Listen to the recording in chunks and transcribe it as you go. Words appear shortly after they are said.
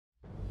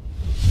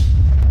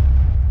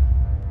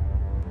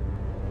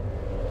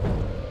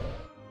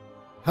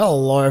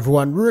Hello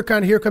everyone,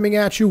 Rurikhan here coming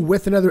at you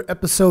with another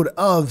episode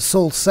of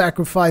Soul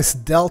Sacrifice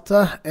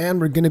Delta, and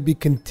we're going to be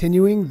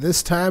continuing.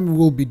 This time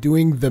we'll be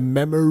doing The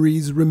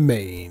Memories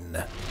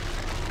Remain.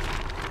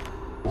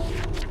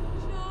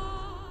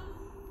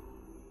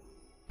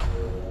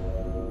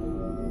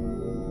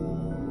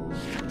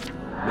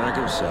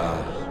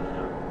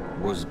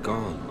 Magusa was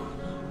gone.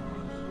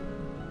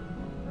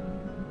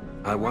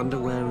 I wonder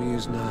where he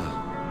is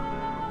now.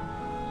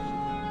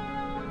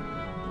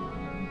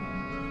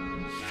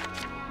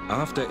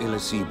 After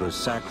Ilisibra's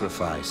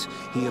sacrifice,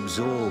 he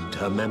absorbed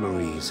her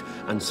memories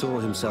and saw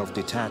himself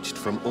detached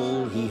from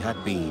all he had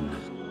been.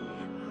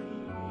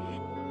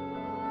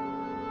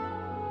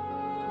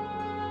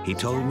 He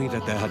told me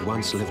that there had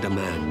once lived a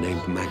man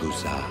named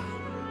Magusa.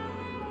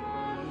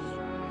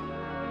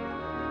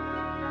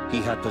 He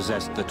had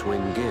possessed the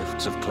twin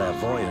gifts of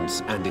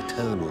clairvoyance and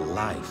eternal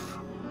life.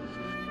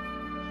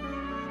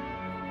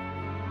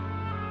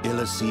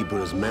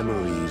 Ilisibra's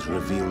memories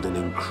revealed an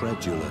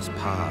incredulous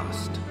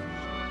past.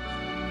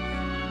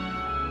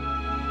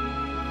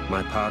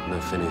 My partner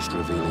finished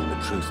revealing the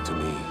truth to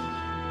me,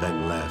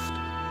 then left.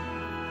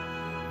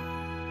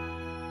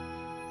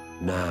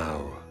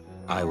 Now,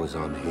 I was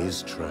on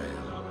his trail.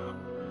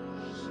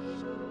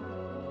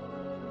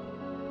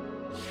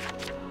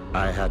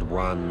 I had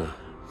one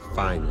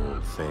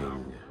final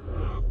thing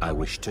I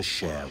wish to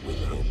share with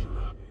him.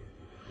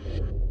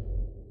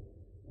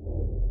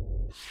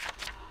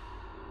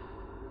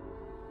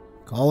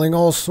 Calling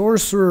all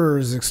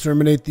sorcerers,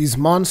 exterminate these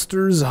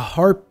monsters,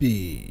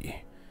 Harpy.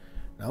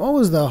 Now, what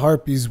was the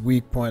Harpy's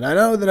weak point? I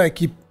know that I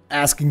keep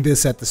asking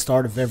this at the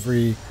start of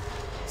every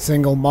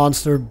single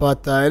monster,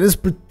 but it is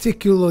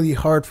particularly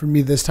hard for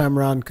me this time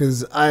around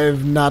because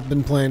I've not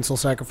been playing Soul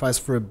Sacrifice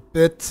for a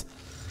bit.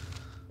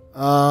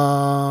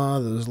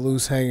 Those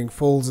loose hanging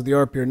folds of the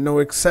Harpy are no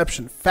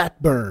exception.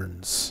 Fat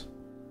burns.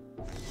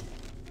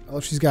 Well,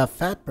 if she's got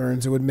fat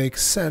burns, it would make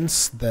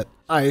sense that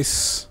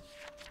ice...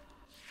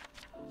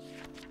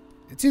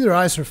 It's either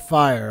ice or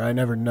fire, I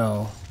never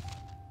know.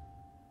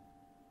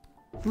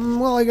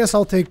 Well, I guess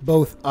I'll take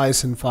both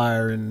ice and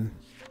fire and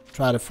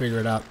try to figure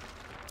it out.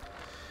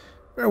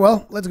 Very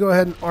well, let's go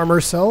ahead and arm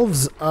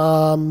ourselves.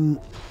 Oh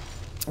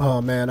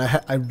man,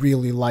 I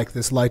really like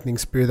this lightning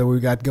spear that we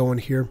got going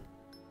here.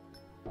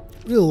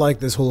 Really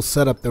like this whole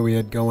setup that we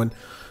had going.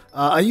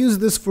 I used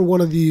this for one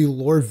of the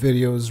lore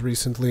videos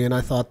recently, and I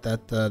thought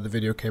that the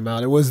video came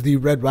out. It was the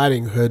Red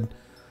Riding Hood,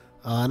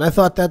 and I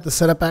thought that the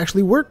setup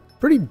actually worked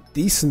pretty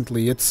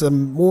decently. It's a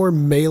more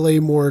melee,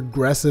 more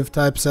aggressive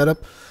type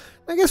setup.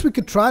 I guess we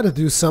could try to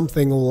do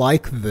something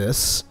like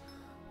this.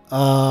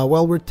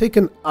 Well, we're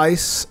taking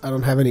ice. I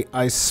don't have any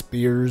ice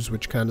spears,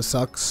 which kind of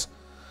sucks.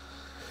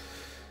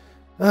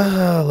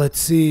 Let's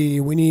see.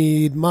 We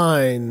need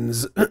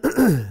mines.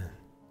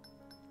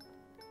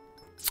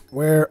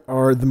 Where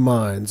are the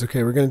mines?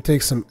 Okay, we're going to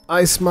take some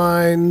ice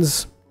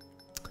mines.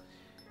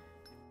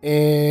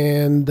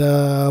 And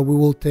we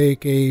will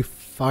take a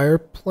fire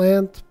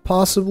plant,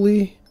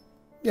 possibly.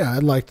 Yeah,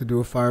 I'd like to do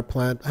a fire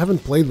plant. I haven't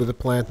played with a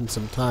plant in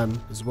some time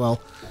as well.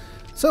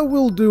 So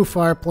we'll do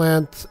fire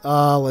plant.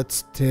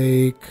 Let's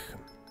take...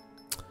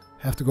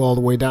 Have to go all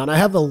the way down. I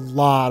have a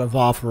lot of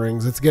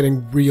offerings. It's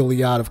getting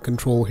really out of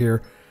control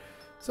here.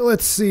 So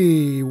let's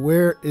see.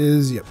 Where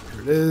is... Yep,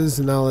 here it is.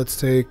 And now let's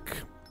take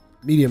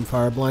medium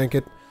fire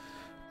blanket.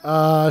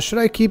 Should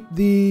I keep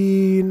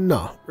the...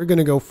 No, we're going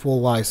to go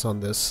full ice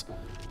on this.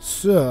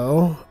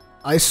 So...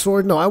 Ice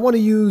sword? No, I want to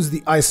use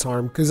the ice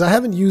arm because I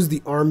haven't used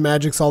the arm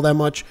magics all that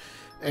much,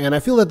 and I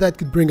feel that that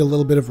could bring a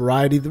little bit of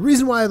variety. The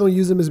reason why I don't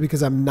use them is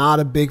because I'm not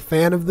a big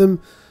fan of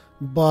them,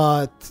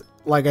 but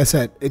like I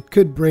said, it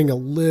could bring a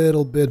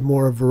little bit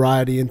more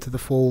variety into the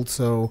fold,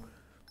 so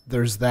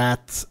there's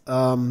that.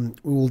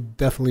 We will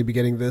definitely be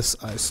getting this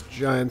Ice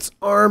Giant's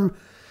arm.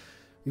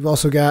 We've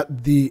also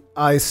got the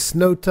Ice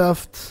Snow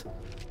Tuft.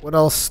 What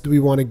else do we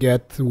want to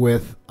get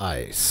with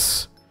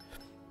ice?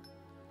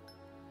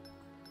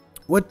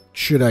 What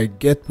should I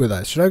get with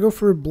ice? Should I go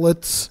for a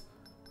Blitz?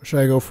 Or should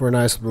I go for an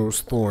Ice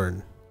Rose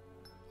Thorn?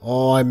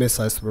 Oh, I miss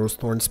Ice Rose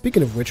Thorn.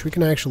 Speaking of which, we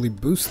can actually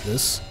boost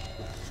this.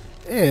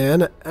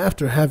 And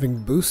after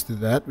having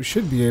boosted that, we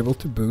should be able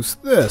to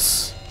boost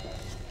this.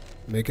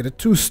 Make it a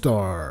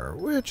 2-star,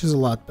 which is a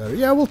lot better.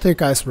 Yeah, we'll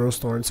take Ice Rose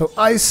Thorn. So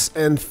ice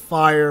and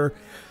fire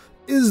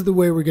is the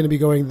way we're going to be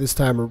going this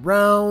time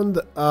around.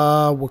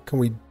 What can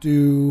we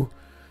do?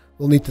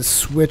 We'll need to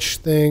switch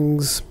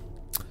things.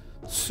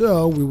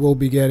 So we will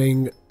be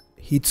getting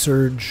Heat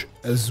Surge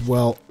as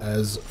well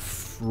as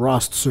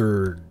Frost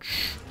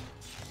Surge.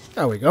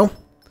 There we go.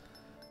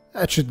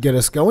 That should get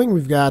us going.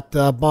 We've got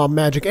Bomb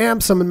Magic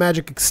Amp, Summon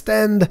Magic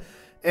Extend,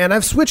 and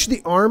I've switched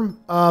the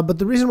arm. But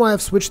the reason why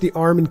I've switched the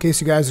arm, in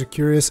case you guys are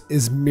curious,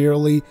 is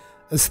merely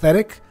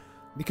aesthetic.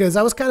 Because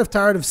I was kind of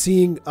tired of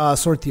seeing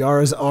Sword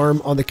Tiara's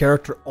arm on the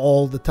character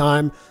all the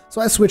time.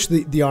 So I switched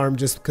the arm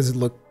just because it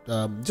looked,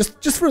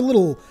 just for a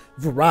little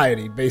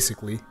variety,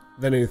 basically,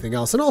 than anything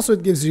else. And also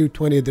it gives you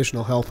 20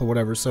 additional health or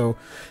whatever, so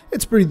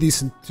it's pretty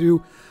decent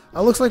too.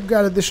 Looks like we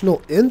got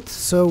additional int,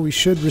 so we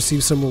should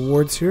receive some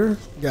rewards here.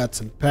 Got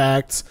some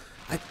pacts.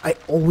 I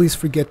always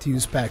forget to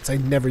use pacts. I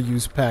never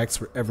use pacts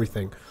for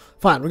everything.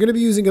 Fine, we're going to be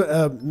using,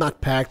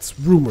 not pacts,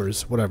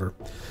 rumors, whatever.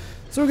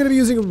 So we're going to be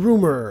using a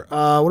rumor.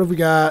 What have we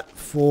got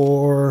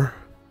for...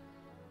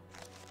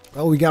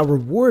 Well, we got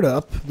reward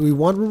up. Do we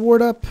want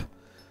reward up?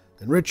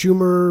 Enrich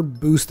humor,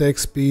 boost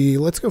XP.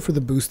 Let's go for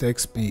the boost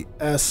XP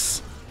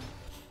S.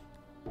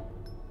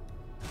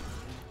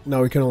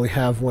 No, we can only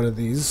have one of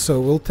these.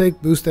 So we'll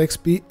take boost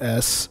XP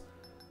S.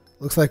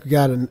 Looks like we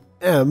got an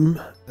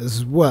M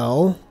as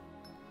well.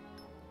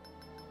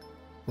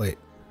 Wait.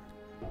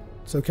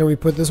 So can we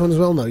put this one as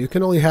well? No, you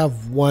can only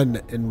have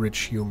one enrich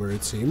humor,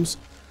 it seems.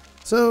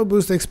 So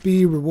boost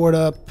XP, reward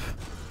up.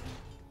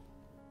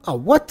 Oh,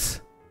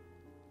 what?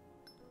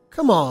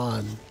 Come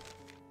on.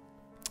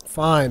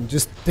 Fine,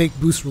 just take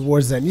boost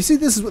rewards then. You see,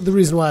 this is the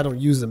reason why I don't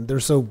use them. They're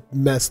so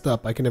messed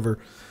up. I can never,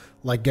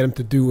 like, get them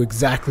to do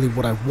exactly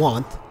what I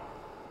want.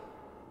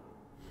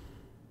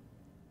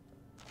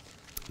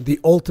 The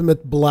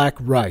ultimate black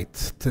right.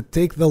 To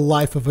take the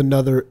life of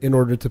another in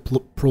order to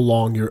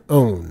prolong your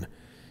own.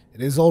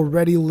 It is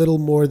already little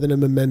more than a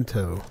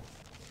memento.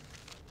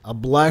 A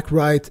black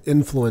right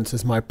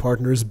influences my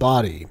partner's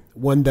body,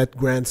 one that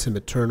grants him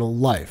eternal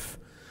life.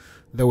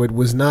 Though it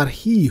was not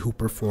he who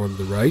performed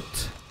the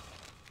rite.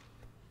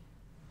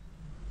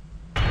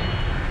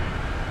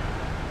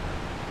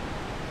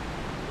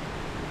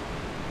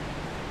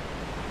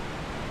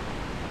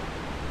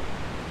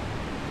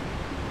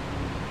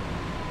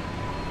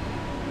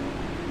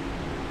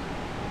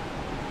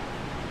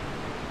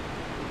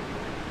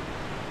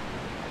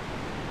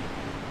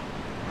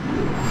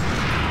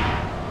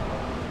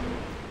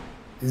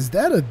 Is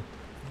that a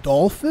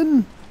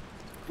dolphin?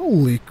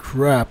 Holy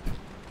crap.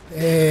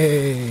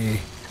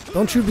 Hey,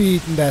 don't you be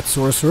eating that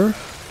sorcerer.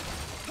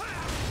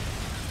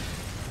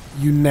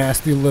 You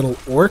nasty little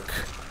orc.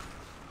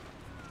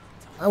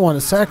 I want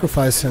to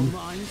sacrifice him.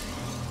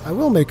 I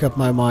will make up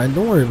my mind,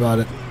 don't worry about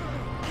it.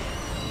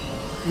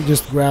 Let me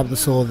just grab the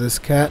soul of this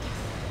cat.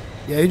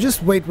 Yeah, you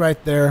just wait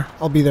right there.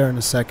 I'll be there in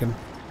a second.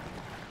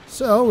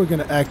 So, we're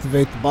going to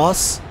activate the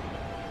boss.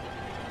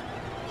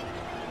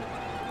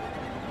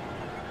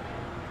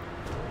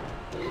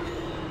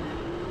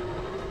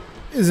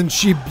 Isn't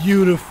she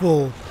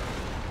beautiful?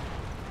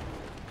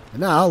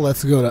 And now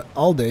let's go to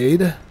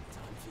Aldaid.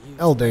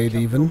 Aldaid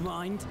even.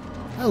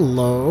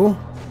 Hello.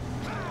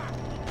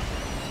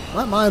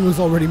 My mind was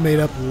already made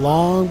up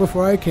long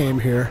before I came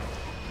here.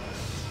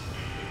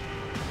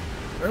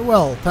 Very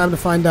well, time to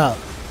find out.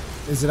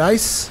 Is it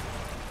ice?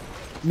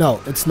 No,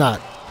 it's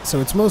not.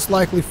 So it's most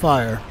likely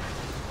fire.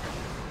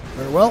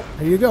 Very well,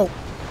 here you go.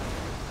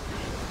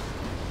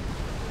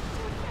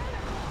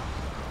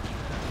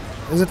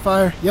 Is it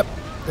fire? Yep.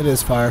 It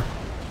is fire.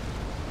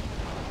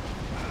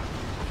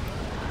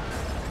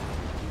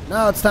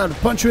 Now it's time to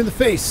punch you in the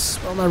face.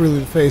 Well, not really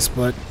the face,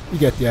 but you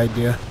get the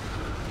idea.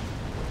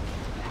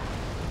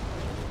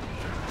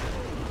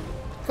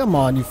 Come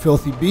on, you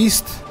filthy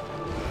beast.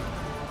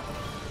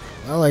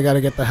 Well, I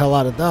gotta get the hell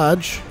out of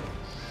Dodge.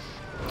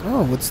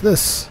 Oh, what's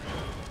this?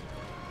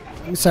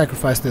 Let me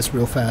sacrifice this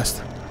real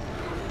fast.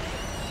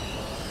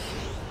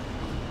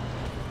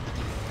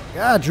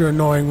 God, you're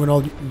annoying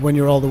when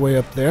you're all the way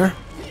up there.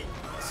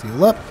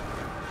 Seal up.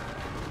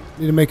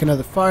 Need to make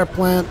another fire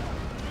plant.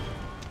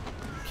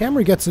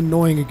 Camera gets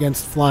annoying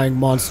against flying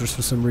monsters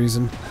for some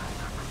reason.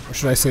 Or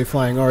should I say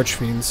flying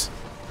archfiends.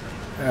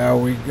 There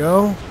we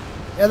go.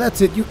 Yeah,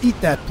 that's it. You eat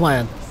that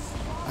plant.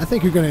 I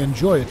think you're going to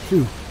enjoy it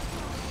too.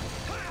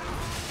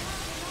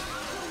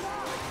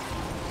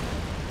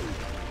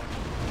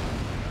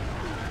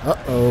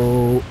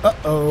 Uh-oh.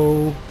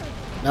 Uh-oh.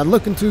 Not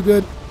looking too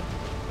good.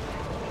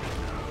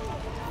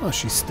 Oh,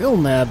 she still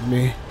nabbed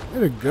me. Way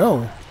to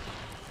go.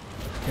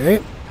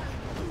 Okay.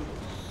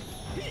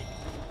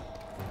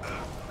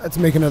 Let's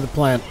make another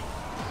plant.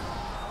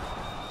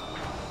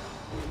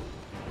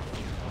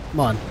 Come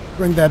on.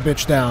 Bring that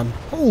bitch down.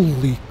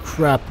 Holy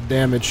crap,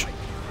 damage.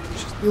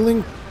 She's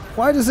dealing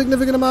quite a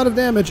significant amount of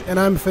damage, and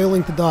I'm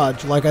failing to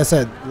dodge. Like I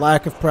said,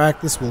 lack of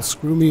practice will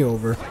screw me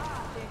over.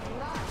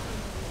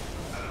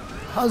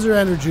 How's your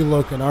energy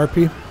looking,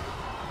 RP?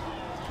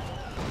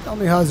 Tell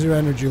me how's your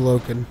energy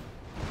looking.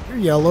 You're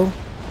yellow.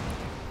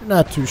 You're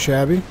not too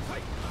shabby.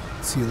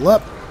 Seal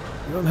up.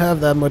 You don't have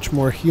that much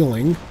more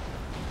healing.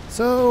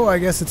 So, I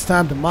guess it's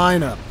time to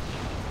mine up.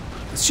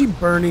 Is she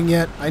burning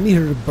yet? I need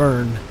her to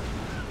burn.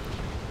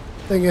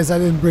 Thing is, I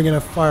didn't bring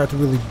enough fire to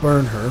really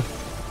burn her.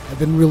 I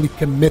didn't really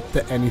commit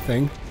to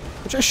anything.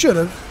 Which I should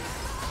have.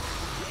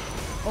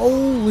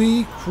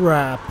 Holy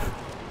crap.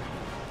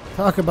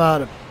 Talk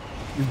about a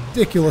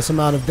ridiculous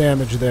amount of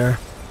damage there.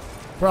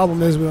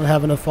 Problem is, we don't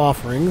have enough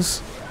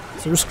offerings.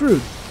 So we're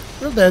screwed.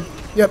 We're dead.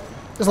 Yep,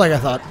 just like I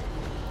thought.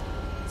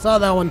 Saw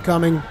that one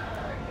coming.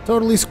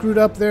 Totally screwed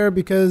up there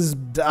because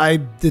I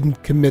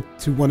didn't commit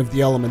to one of the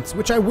elements,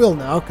 which I will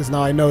now, because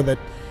now I know that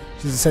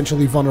she's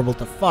essentially vulnerable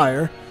to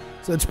fire.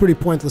 So it's pretty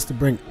pointless to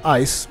bring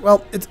ice.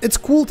 Well, it's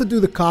cool to do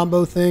the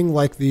combo thing,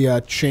 like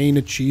the chain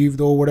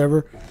achieved or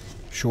whatever.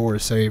 Sure,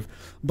 save.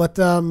 But,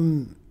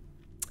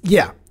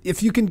 yeah,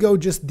 if you can go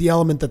just the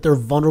element that they're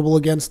vulnerable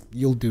against,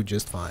 you'll do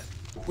just fine.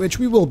 which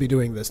we will be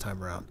doing this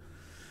time around.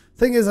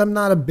 Thing is, I'm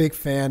not a big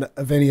fan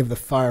of any of the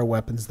fire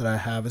weapons that I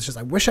have. It's just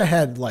I wish I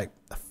had like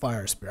a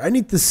fire spear. I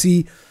need to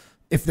see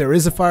if there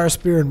is a fire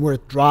spear and where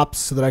it drops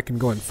so that I can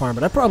go and farm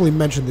it. I probably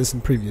mentioned this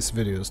in previous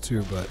videos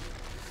too, but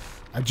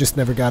I've just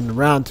never gotten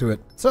around to it.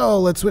 So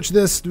let's switch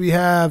this. Do we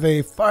have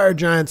a fire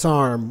giant's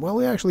arm? Well,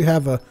 we actually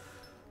have a,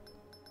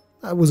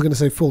 I was going to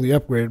say fully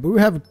upgraded, but we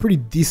have a pretty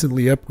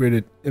decently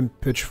upgraded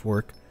imp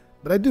pitchfork.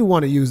 But I do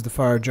want to use the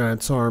fire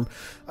giant's arm.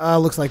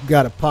 Looks like we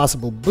got a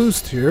possible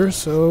boost here,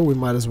 so we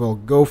might as well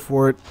go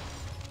for it.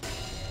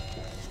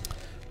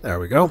 There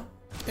we go.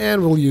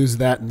 And we'll use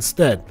that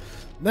instead.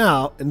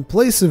 Now, in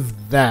place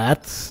of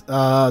that,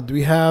 do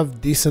we have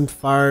decent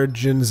fire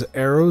djinns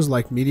arrows,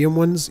 like medium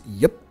ones?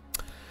 Yep.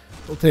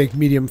 We'll take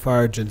medium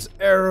fire djinns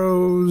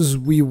arrows.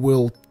 We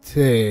will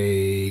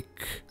take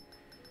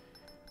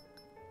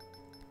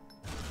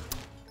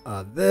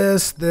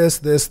this,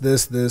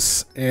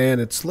 and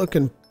it's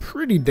looking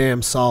pretty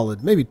damn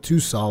solid. Maybe too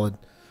solid.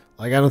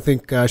 Like, I don't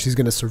think she's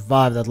going to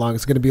survive that long.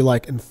 It's going to be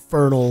like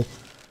infernal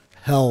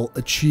hell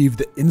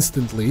achieved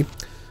instantly.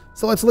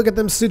 So let's look at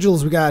them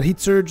sigils. We got Heat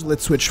Surge.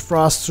 Let's switch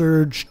Frost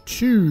Surge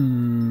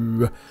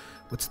to,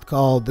 what's it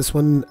called? This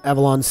one,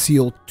 Avalon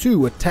Seal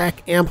 2.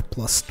 Attack Amp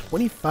plus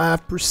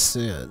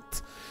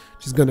 25%.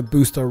 She's going to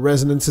boost our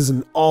resonances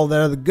and all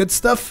that other good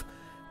stuff.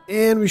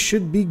 And we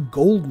should be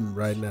golden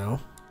right now.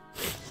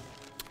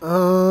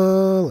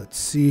 Let's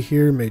see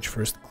here. Mage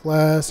first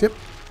class. Yep,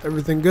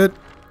 everything good.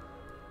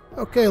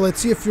 Okay, let's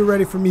see if you're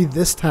ready for me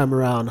this time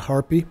around,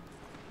 Harpy.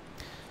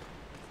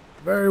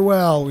 Very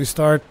well. We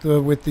start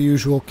with the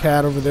usual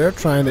cat over there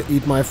trying to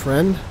eat my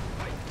friend.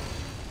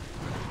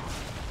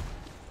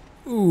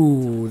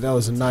 Ooh, that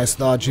was a nice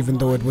dodge, even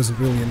though it wasn't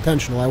really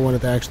intentional. I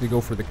wanted to actually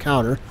go for the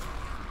counter.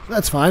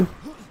 That's fine.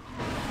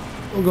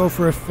 We'll go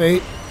for a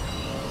Fate.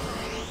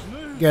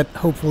 Get,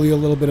 hopefully, a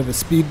little bit of a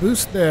speed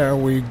boost. There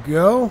we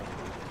go.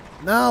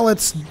 Now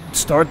let's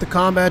start the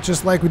combat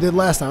just like we did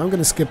last time. I'm going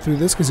to skip through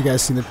this because you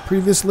guys seen it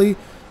previously.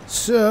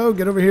 So,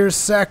 get over here,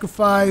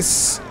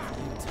 sacrifice.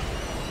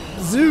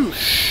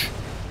 Zoosh.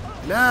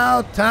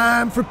 Now,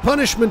 time for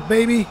punishment,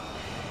 baby.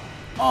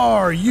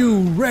 Are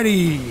you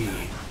ready?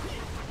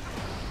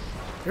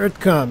 Here it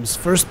comes.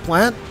 First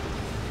plant.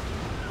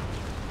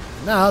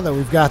 Now that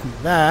we've gotten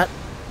that,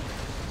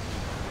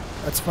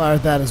 let's fire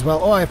that as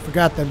well. Oh, I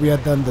forgot that we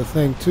had done the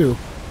thing too.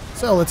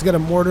 So, let's get a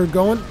mortar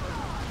going.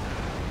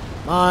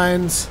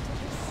 Mines.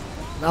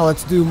 Now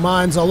let's do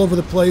mines all over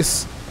the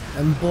place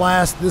and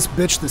blast this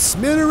bitch to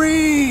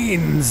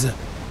smithereens.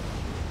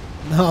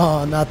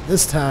 No, not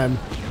this time.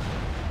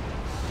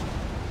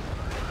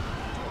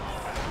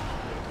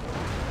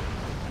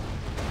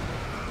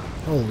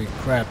 Holy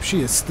crap, she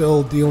is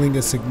still dealing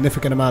a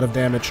significant amount of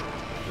damage.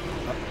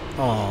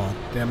 Oh,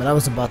 damn it, I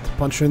was about to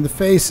punch her in the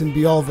face and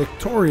be all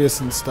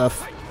victorious and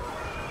stuff.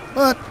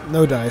 But,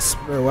 no dice.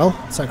 Very well,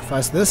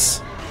 sacrifice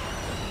this.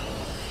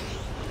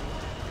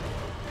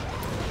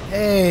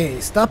 Hey,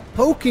 stop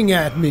poking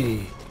at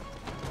me!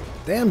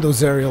 Damn,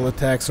 those aerial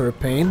attacks are a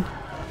pain.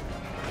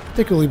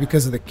 Particularly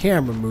because of the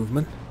camera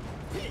movement.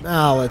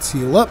 Now, let's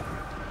heal up.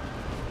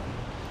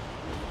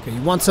 Okay,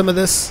 you want some of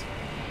this?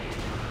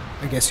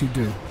 I guess you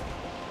do.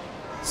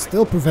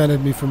 Still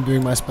prevented me from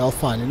doing my spell.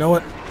 Fine, you know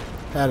what?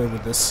 Had it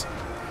with this.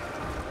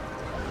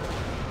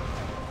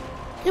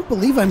 Can't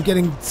believe I'm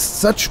getting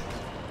such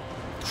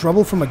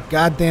trouble from a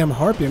goddamn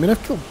harpy. I mean,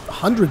 I've killed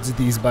hundreds of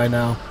these by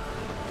now.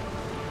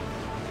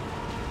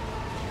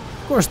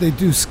 Of course, they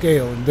do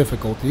scale in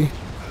difficulty.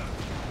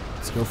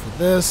 Let's go for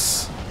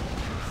this.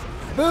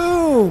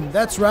 Boom!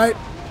 That's right.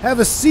 Have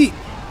a seat.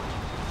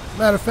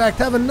 Matter of fact,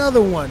 have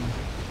another one.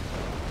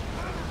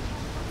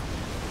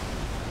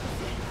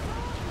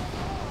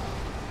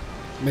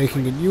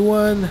 Making a new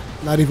one.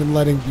 Not even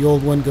letting the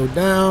old one go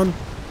down.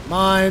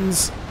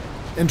 Mines.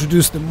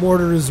 Introduce the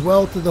mortar as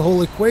well to the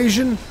whole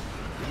equation.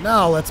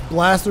 Now let's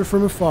blast her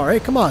from afar. Hey,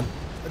 come on.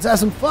 Let's have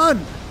some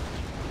fun.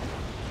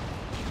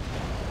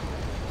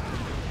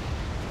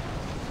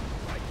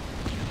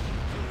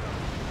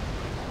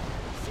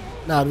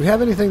 Now, do we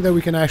have anything that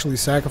we can actually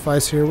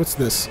sacrifice here? What's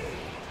this?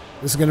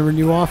 This is going to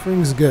renew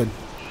offerings? Good.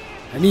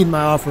 I need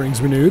my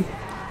offerings renewed.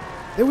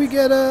 Did we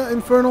get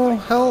Infernal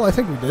Hell? I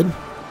think we did.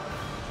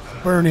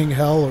 Burning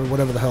Hell, or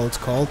whatever the hell it's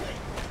called.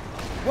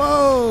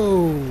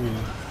 Whoa!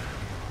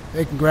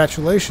 Hey,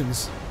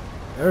 congratulations.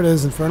 There it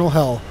is, Infernal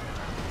Hell.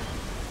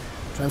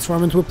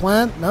 Transform into a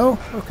plant? No?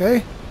 Okay.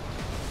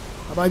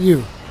 How about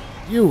you?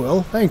 You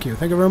will. Thank you.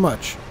 Thank you very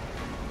much.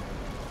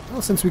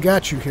 Well, since we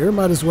got you here,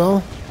 might as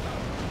well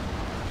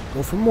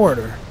go for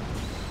mortar.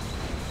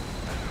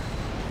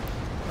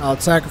 I'll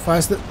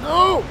sacrifice the...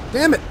 No!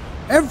 Damn it!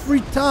 Every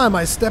time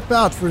I step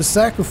out for a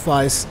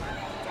sacrifice,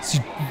 she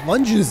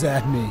lunges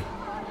at me.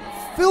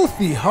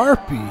 Filthy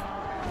harpy.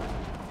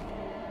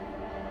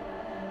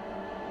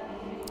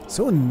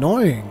 So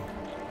annoying.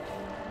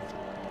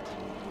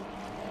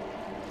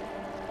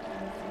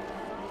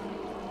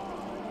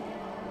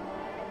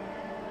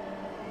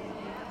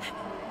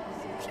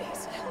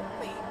 Please help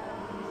me.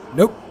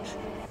 Nope.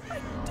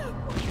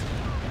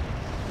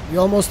 You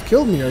almost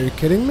killed me, are you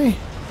kidding me?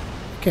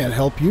 I can't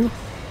help you.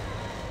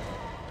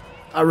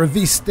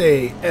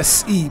 Arreviste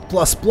SE++.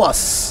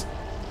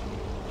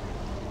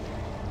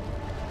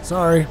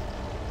 Sorry.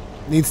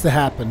 Needs to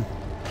happen.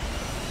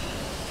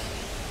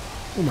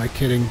 Who am I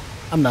kidding?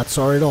 I'm not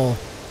sorry at all.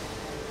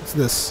 What's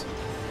this?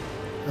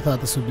 I thought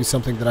this would be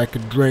something that I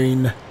could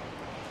drain.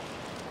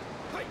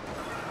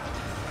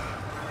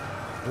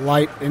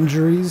 Light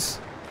injuries?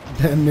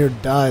 Damn near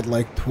died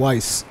like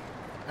twice.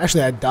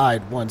 Actually, I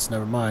died once,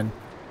 never mind.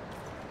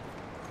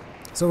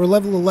 So we're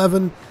level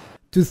 11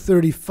 to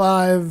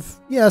 35.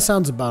 Yeah,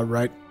 sounds about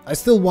right. I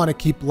still want to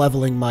keep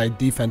leveling my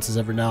defenses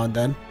every now and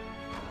then.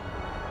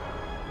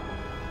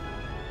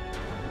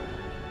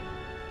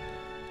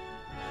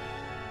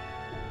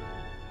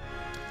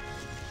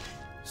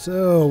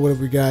 So, what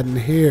have we got in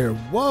here?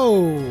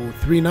 Whoa!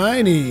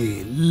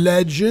 390!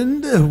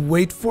 Legend!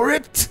 Wait for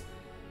it!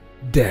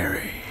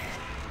 Dairy.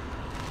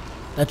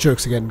 That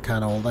joke's getting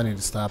kind of old. I need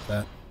to stop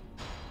that.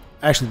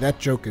 Actually, that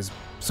joke is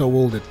so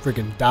old it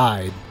friggin'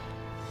 died.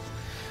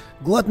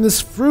 Gluttonous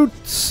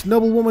Fruits,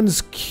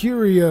 Noblewoman's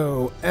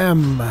Curio,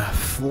 M,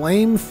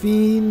 Flame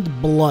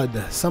Fiend, Blood.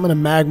 Summon a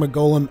Magma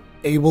Golem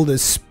able to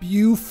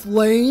spew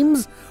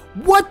flames?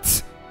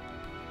 What?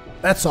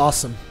 That's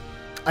awesome.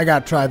 I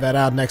gotta try that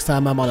out next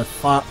time I'm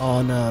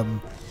on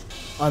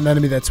an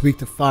enemy that's weak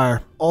to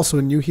fire. Also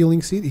a new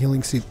Healing Seed,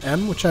 Healing Seed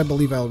M, which I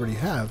believe I already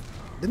have.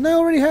 Didn't I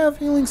already have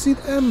Healing Seed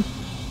M?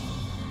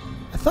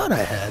 I thought I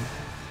had.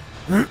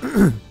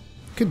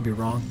 Could be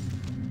wrong.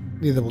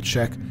 Need to double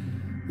check.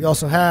 We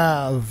also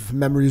have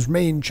Memories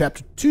Remain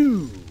Chapter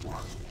 2.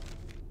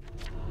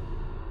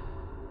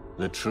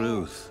 The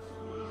truth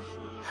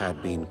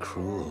had been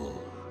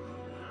cruel.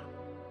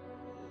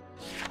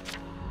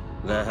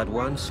 There had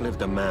once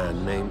lived a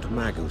man named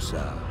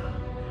Magusa.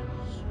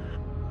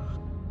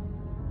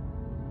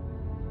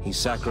 He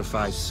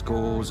sacrificed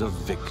scores of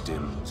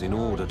victims in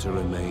order to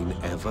remain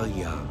ever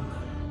young.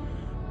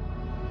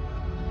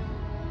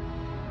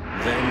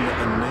 Then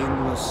a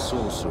nameless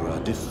sorcerer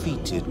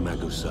defeated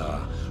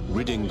Magusa,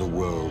 ridding the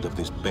world of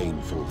this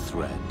baneful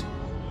threat.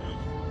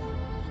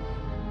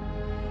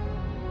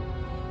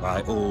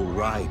 By all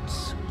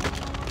rights,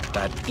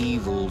 that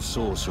evil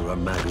sorcerer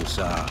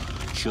Magusa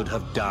should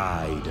have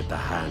died at the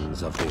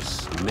hands of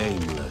this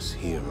nameless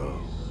hero.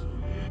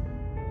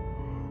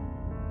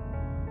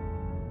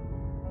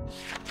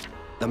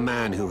 The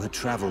man who had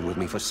traveled with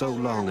me for so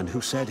long and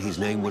who said his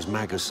name was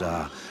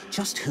Magusa,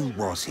 just who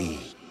was he?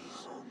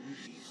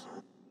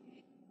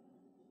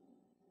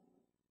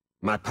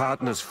 My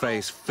partner's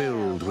face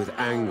filled with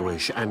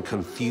anguish and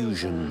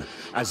confusion,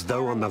 as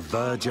though on the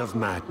verge of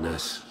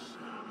madness.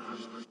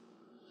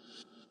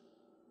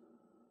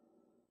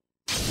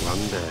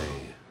 One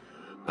day,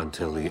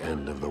 until the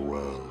end of the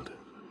world.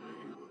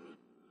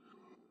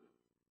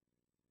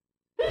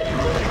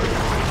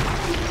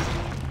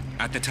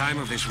 At the time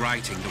of this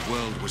writing, the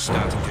world was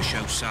starting to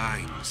show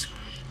signs.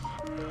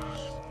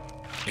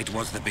 It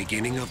was the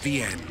beginning of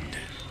the end.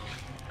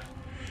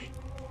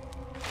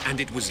 And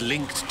it was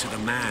linked to the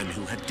man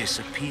who had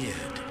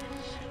disappeared.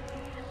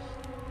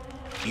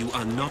 You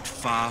are not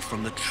far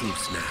from the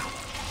truth now.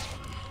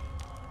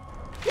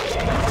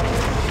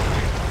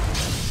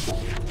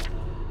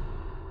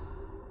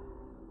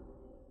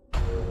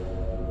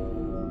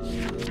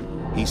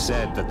 He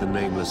said that the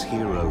nameless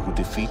hero who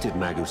defeated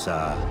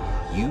Magusa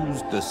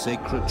used the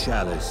sacred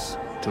chalice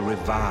to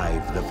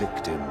revive the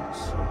victims.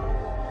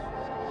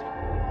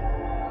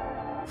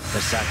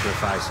 The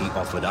sacrifice he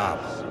offered up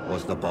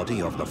was the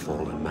body of the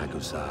fallen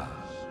Magusa.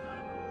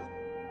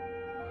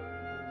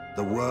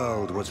 The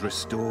world was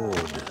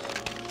restored,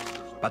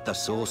 but the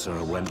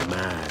sorcerer went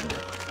mad,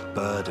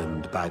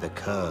 burdened by the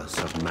curse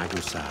of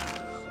Magusa.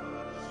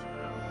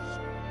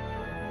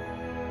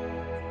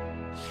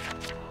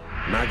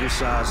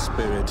 Magusa's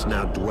spirit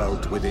now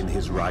dwelt within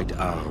his right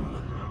arm.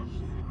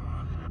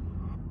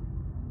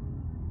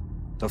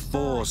 The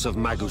force of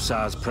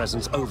Magusa's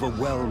presence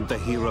overwhelmed the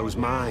hero's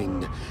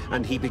mind,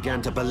 and he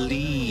began to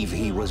believe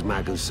he was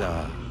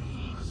Magusa.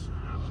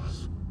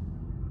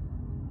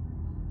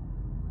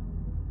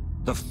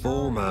 The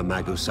former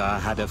Magusa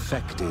had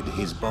affected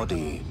his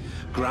body,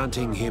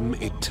 granting him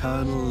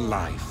eternal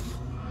life.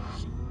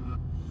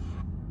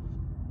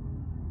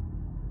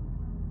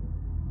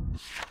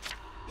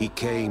 He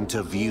came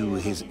to view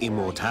his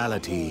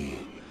immortality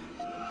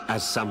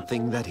as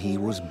something that he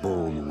was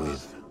born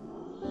with.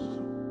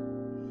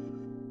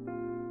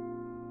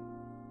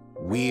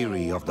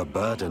 Weary of the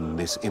burden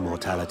this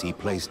immortality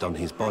placed on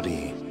his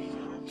body,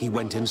 he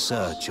went in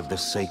search of the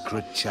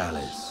sacred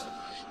chalice.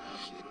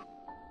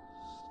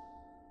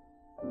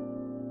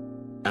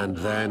 And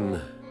then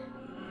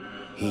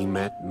he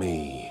met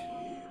me.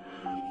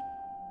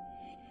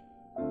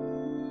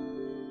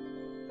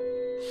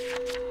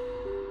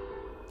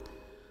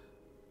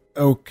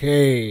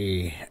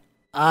 Okay,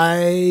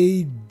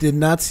 I did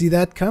not see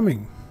that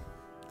coming.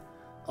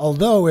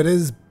 Although it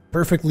is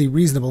perfectly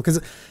reasonable,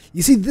 because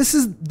you see, this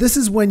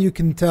is when you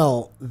can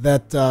tell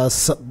that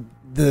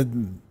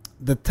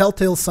the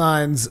telltale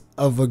signs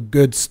of a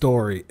good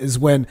story is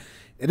when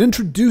It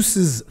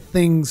introduces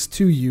things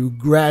to you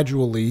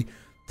gradually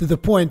to the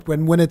point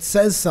when it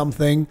says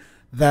something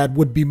that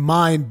would be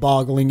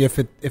mind-boggling if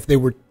they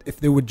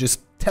would just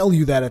tell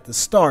you that at the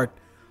start.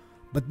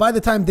 But by the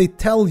time they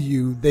tell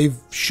you, they've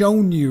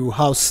shown you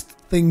how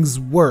things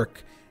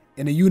work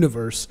in a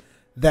universe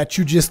that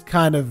you just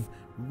kind of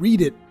read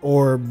it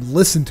or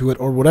listen to it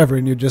or whatever,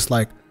 and you're just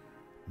like,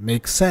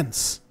 makes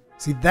sense.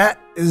 See,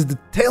 that is the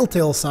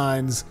telltale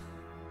signs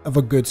of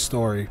a good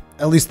story.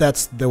 At least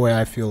that's the way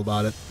I feel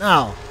about it.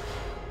 Now,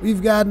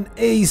 we've gotten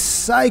a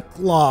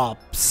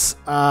Cyclops.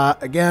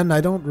 Again, I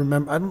don't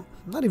remember. I'm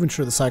not even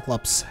sure the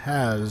Cyclops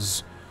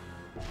has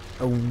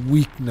a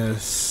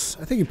weakness.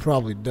 I think he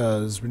probably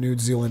does.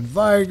 Renewed zeal and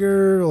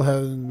vigor. He'll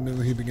have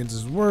when he begins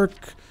his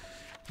work.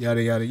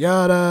 Yada yada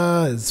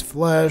yada. His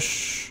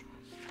flesh.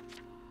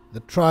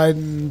 The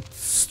trident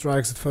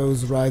strikes at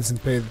foes, rides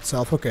and pays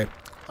itself. Okay.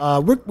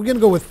 We're gonna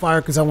go with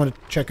fire because I want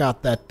to check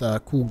out that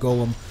cool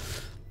golem.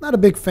 Not a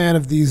big fan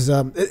of these.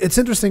 It's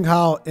interesting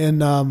how in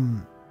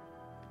the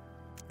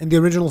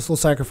original Soul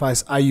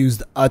Sacrifice I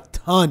used a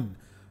ton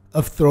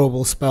of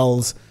throwable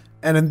spells,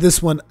 and in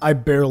this one I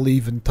barely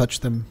even touch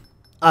them.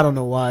 I don't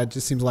know why. It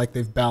just seems like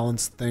they've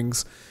balanced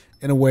things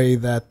in a way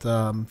that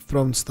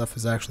thrown stuff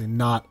is actually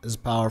not as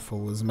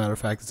powerful. As a matter of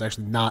fact, it's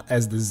actually not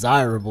as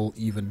desirable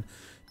even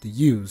to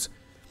use.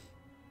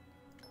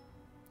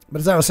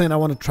 But as I was saying, I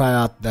want to try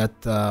out that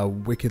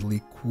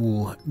wickedly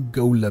cool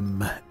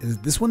golem. Is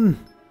this one?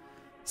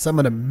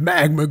 Summon a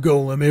magma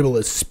golem able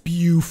to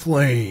spew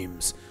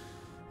flames.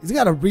 He's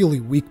got a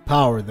really weak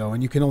power though,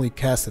 and you can only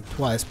cast it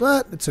twice,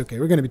 but it's okay.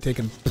 We're going to be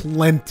taking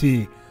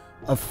plenty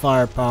of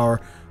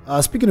firepower.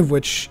 Speaking of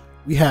which,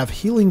 we have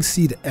Healing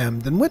Seed M.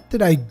 Then what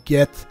did I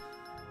get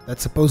that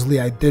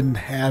supposedly I didn't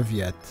have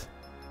yet?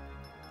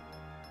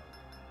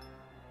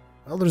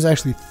 Well, there's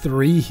actually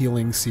 3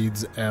 Healing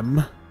Seeds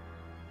M.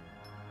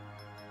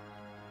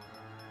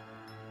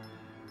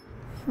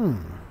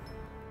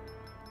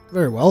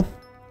 Very well.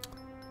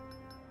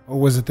 Or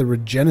was it the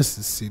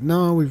Regenesis Seed?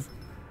 No, I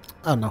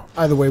don't know.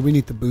 Either way, we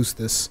need to boost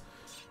this.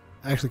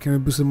 Actually, can we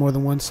boost it more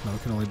than once? No, we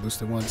can only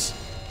boost it once.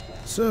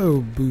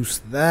 So,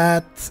 boost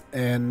that.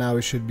 And now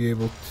we should be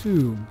able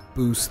to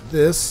boost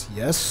this.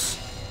 Yes.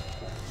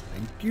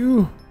 Thank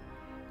you.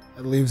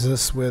 That leaves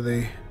us with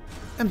a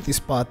empty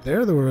spot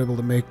there that we're able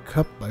to make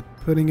up by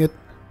putting it.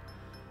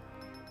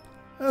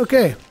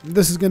 Okay,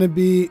 this is going to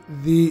be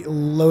the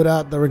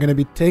loadout that we're going to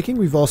be taking.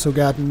 We've also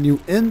got a new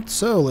int,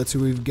 so let's see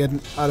what we've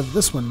gotten out of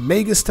this one.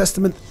 Magus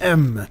Testament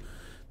M.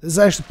 This is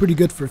actually pretty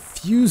good for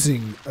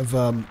fusing of,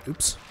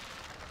 oops.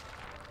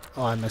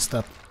 Oh, I messed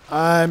up.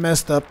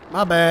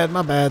 My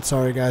bad.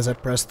 Sorry, guys, I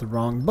pressed the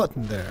wrong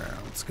button there.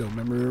 Let's go.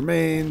 Memory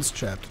Remains,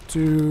 Chapter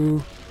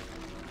 2.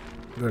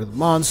 Go to the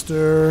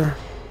monster.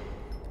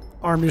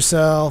 Arm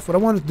yourself. What I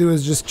want to do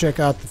is just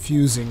check out the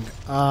fusing.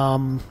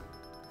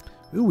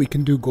 Ooh, we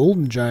can do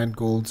Golden Giant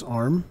Gold's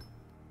arm.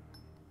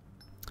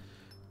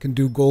 Can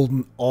do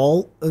golden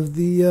all of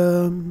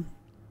the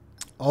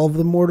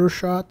mortar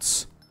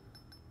shots.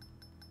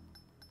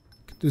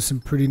 Can do some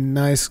pretty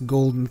nice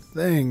golden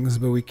things,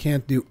 but we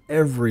can't do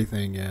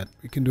everything yet.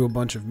 We can do a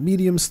bunch of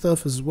medium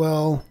stuff as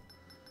well.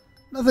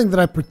 Nothing that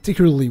I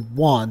particularly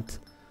want.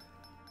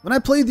 When I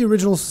played the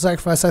original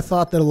Sacrifice, I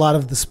thought that a lot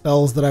of the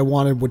spells that I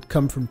wanted would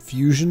come from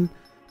fusion,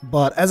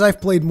 but as I've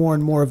played more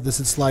and more of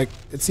this, it's like,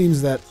 it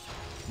seems that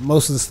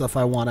most of the stuff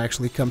I want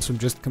actually comes from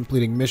just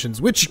completing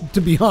missions, which,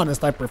 to be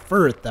honest, I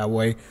prefer it that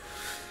way.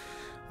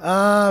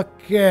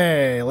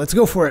 Okay, let's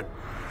go for it.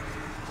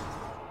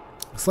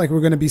 Looks like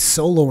we're going to be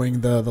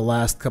soloing the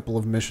last couple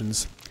of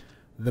missions.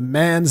 The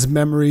man's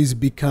memories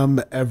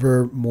become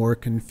ever more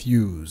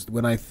confused.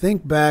 When I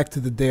think back to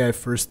the day I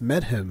first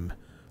met him,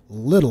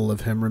 little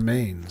of him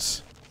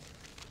remains.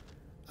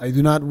 I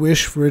do not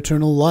wish for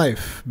eternal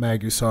life,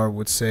 Magusar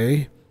would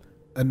say.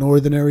 An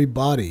ordinary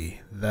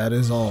body, that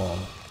is all.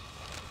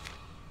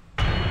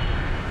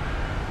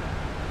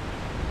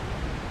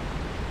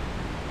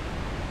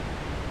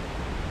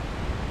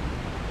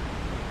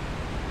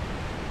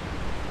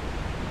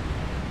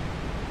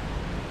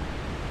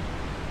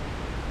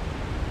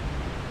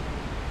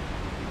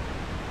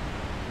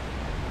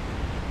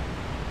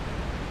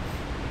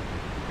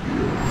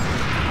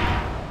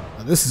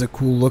 This is a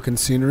cool looking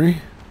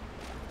scenery.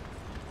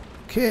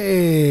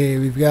 Okay,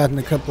 we've gotten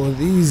a couple of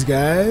these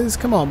guys.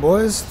 Come on,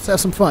 boys. Let's have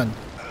some fun.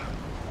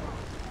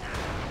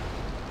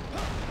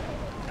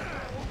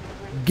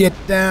 Get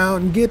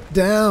down, get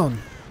down.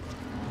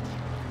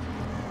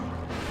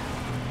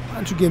 Why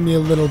don't you give me a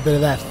little bit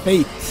of that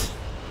fate?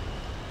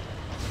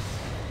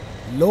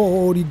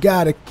 Lord, you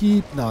gotta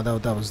keep... No,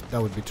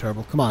 that would be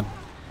terrible. Come on.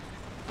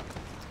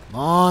 Come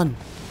on.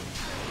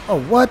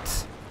 Oh,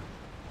 what?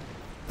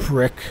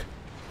 Prick.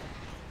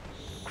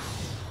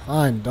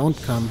 Fine, don't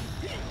come.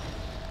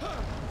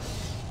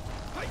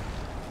 I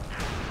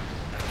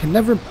can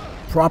never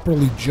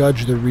properly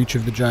judge the reach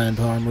of the giant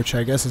arm, which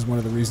I guess is one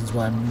of the reasons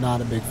why I'm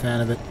not a big fan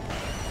of it.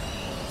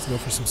 Let's go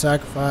for some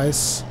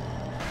sacrifice.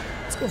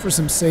 Let's go for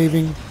some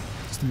saving,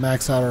 just to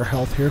max out our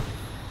health here.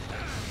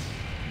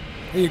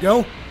 Here you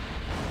go.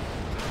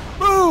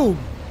 Boom! Boom!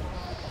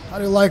 How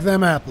do you like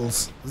them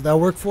apples? Does that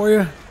work for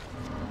you?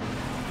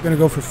 Gonna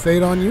go for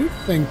fate on you.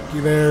 Thank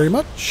you very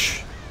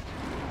much.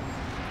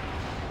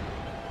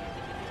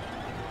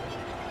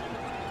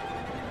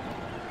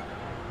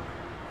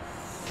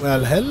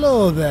 Well,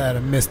 hello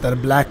there,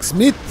 Mr.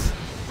 Blacksmith.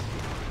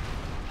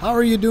 How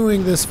are you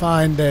doing this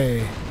fine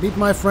day? Meet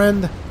my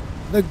friend,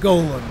 the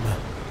Golem.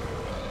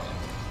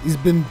 He's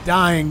been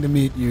dying to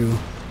meet you.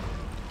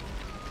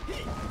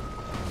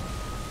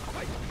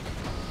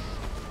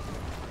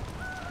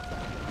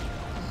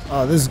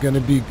 Oh, this is gonna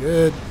be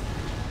good.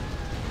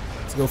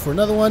 Let's go for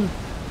another one.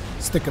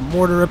 Stick a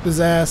mortar up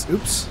his ass.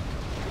 Oops.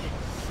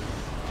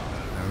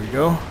 There we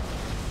go.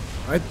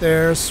 Right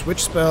there.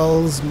 Switch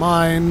spells.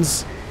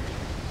 Mines.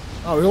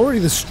 Oh, we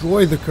already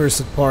destroyed the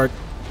cursed part.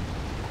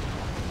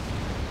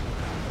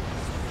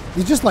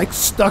 He's just like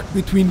stuck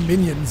between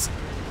minions.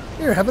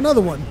 Here, have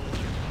another one.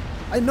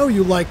 I know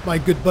you like my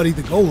good buddy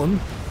the Golem.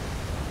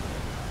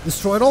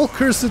 Destroyed all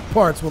cursed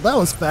parts. Well, that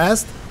was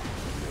fast.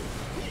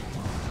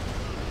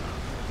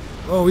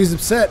 Oh, he's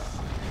upset.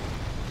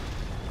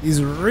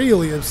 He's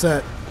really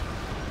upset.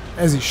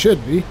 As he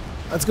should be.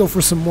 Let's go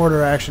for some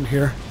mortar action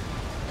here.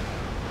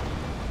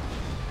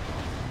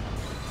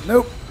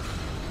 Nope.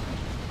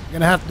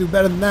 Gonna have to do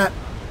better than that.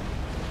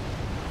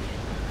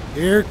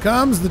 Here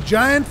comes the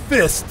giant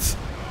fist.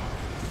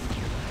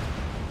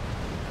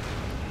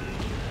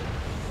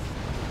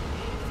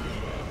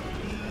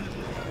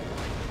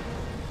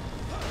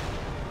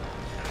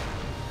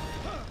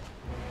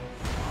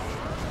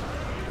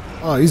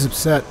 Oh, he's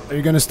upset. Are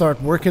you gonna start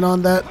working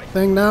on that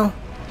thing now?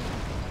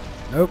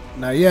 Nope,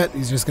 not yet.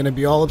 He's just gonna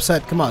be all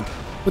upset. Come on.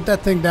 Put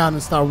that thing down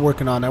and start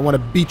working on it. I want to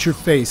beat your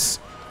face.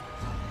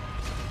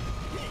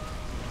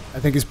 I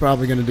think he's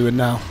probably gonna do it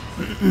now.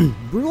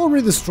 We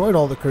already destroyed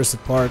all the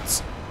cursed parts.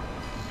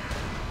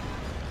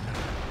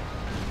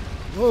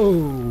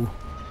 Whoa.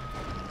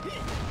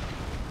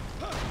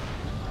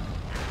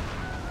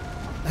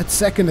 That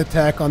second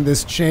attack on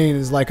this chain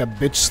is like a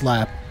bitch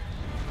slap.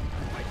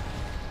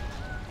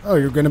 Oh,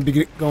 you're gonna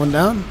be going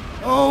down?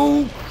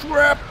 Oh,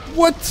 crap!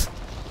 What?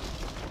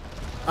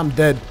 I'm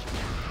dead.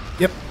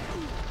 Yep.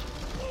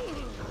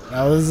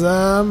 That was,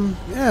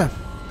 yeah.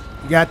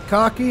 You got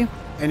cocky,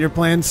 and you're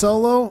playing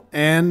solo,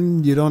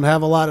 and you don't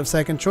have a lot of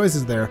second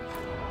choices there.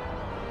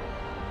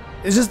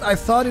 It's just, I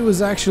thought he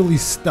was actually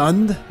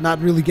stunned,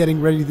 not really getting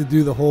ready to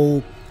do the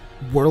whole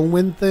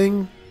whirlwind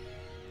thing.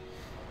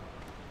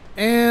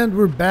 And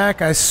we're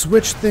back. I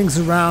switched things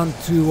around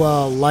to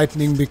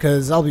lightning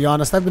because, I'll be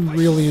honest, I've been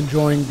really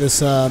enjoying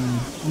this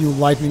new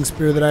lightning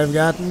spear that I've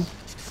gotten.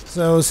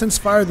 So since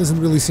fire doesn't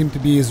really seem to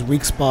be his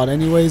weak spot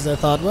anyways, I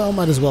thought, well,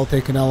 might as well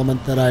take an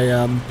element that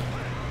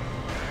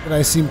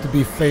I seem to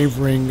be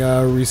favoring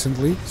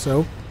recently.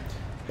 So,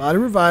 body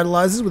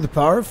revitalizes with the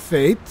power of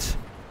fate.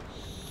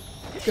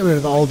 Get rid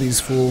of all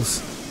these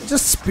fools.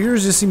 Just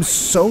spears just seem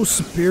so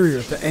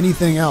superior to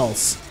anything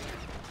else.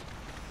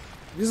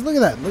 Just look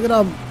at that. Look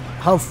at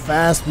how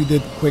fast we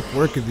did quick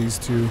work of these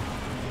two.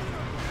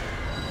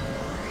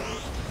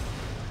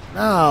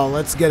 Now,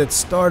 let's get it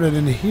started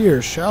in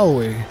here, shall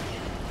we?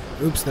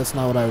 Oops, that's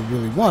not what I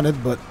really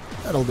wanted, but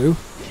that'll do.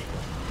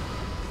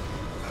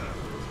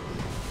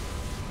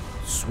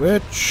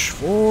 Switch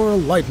for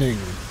lightning.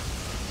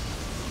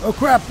 Oh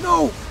crap,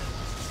 no!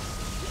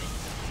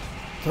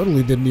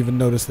 Totally didn't even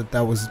notice that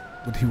that was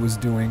what he was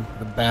doing,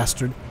 the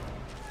bastard.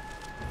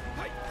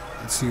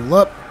 Let's heal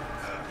up.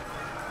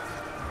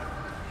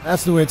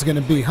 That's the way it's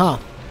gonna be, huh?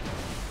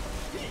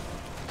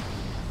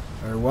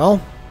 Very well.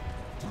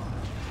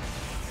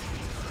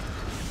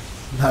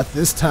 Not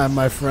this time,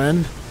 my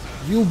friend.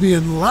 You'll be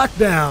in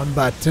lockdown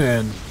by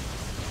 10.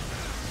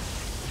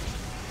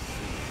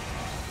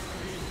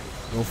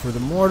 Go for the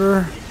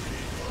mortar.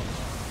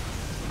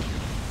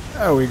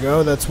 There we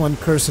go. That's one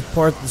cursed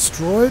part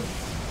destroyed.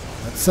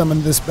 Let's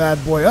summon this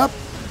bad boy up.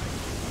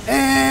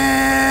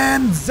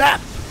 And zap!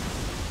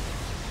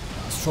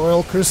 Destroy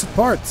all cursed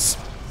parts.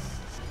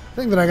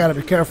 The thing that I gotta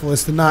be careful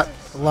is to not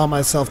allow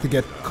myself to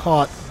get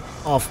caught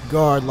off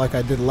guard like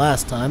I did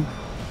last time.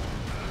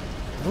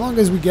 As long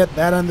as we get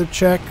that under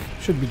check,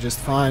 should be just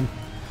fine.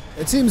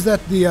 It seems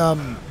that the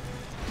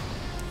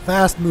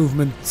fast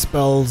movement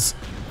spells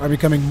are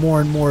becoming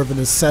more and more of a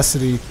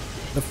necessity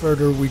the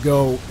further we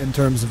go in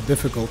terms of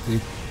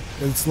difficulty.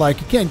 It's like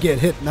you can't get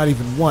hit not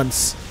even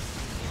once.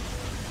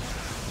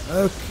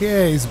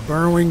 Okay, he's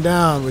burrowing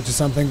down, which is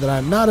something that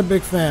I'm not a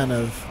big fan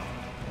of.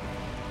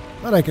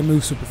 But I can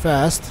move super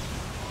fast.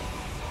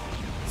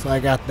 So I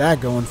got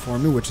that going for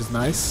me, which is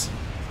nice.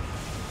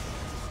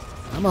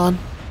 Come on.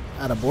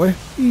 Attaboy.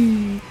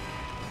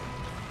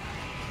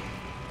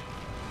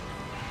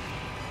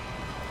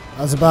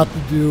 I was about to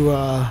do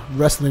a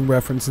wrestling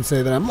reference and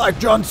say that I'm like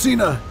John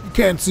Cena. You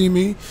can't see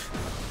me.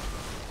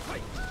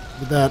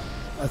 But that,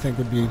 I think,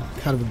 would be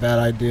kind of a bad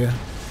idea.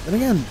 And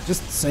again,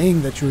 just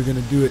saying that you were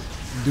going to do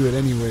it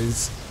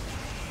anyways,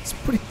 it's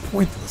pretty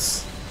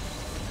pointless.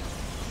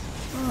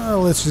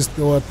 Let's just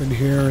go up in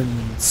here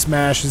and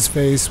smash his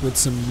face with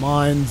some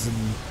mines and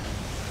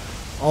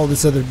all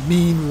this other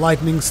mean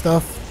lightning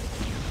stuff.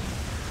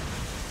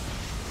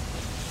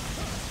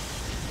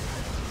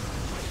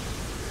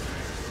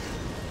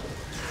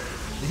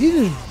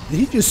 did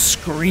he just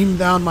scream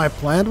down my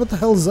plant? What the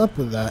hell is up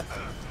with that?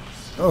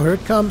 Oh, here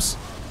it comes.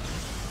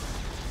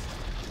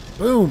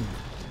 Boom.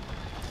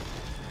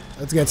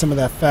 Let's get some of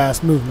that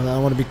fast movement. I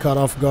don't want to be caught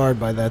off guard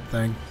by that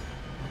thing.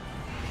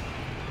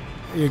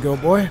 There you go,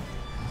 boy.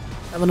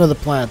 Have another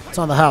plant. It's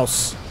on the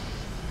house.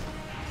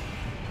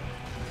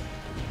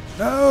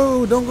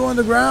 No, don't go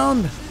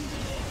underground.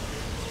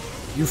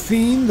 You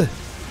fiend.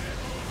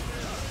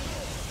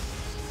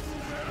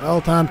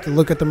 Well, time to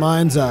look at the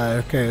mind's eye.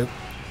 Okay.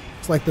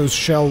 Looks like those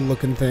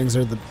shell-looking things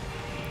are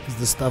is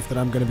the stuff that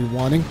I'm going to be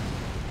wanting.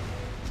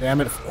 Damn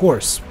it, of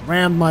course.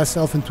 Rammed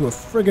myself into a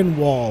friggin'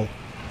 wall.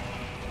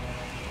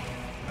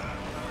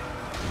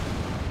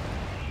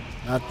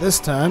 Not this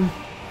time.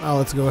 Oh,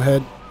 let's go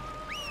ahead.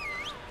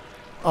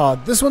 Oh,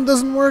 this one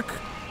doesn't work?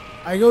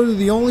 I go to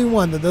the only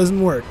one that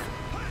doesn't work.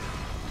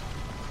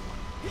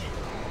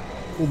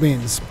 Cool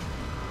beans.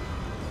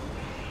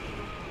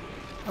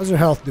 How's your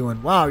health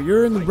doing? Wow,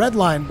 you're in the red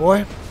line,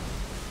 boy.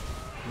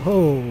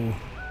 Whoa.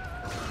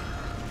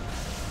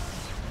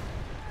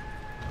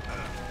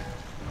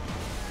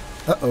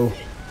 Uh-oh.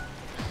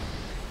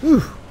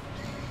 Whew.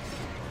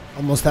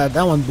 Almost had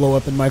that one blow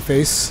up in my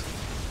face.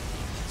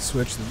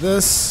 Switch to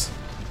this.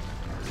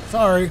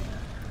 Sorry.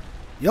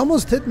 He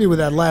almost hit me with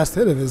that last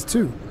hit of his,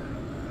 too.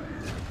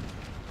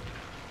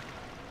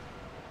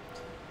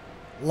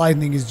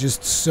 Lightning is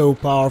just so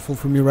powerful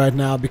for me right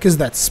now because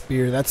that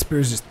spear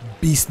is just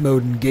beast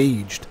mode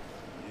engaged.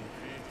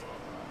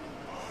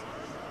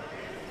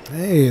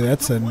 Hey,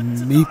 that's a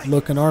neat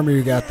looking armor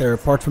you got there,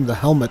 apart from the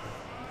helmet.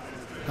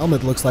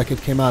 Helmet looks like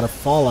it came out of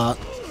Fallout.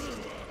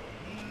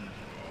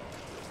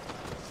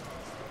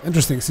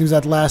 Interesting, seems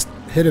that last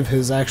hit of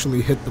his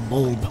actually hit the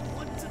bulb,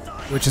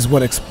 which is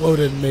what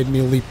exploded and made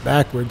me leap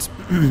backwards.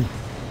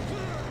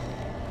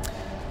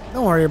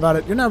 Don't worry about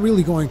it. You're not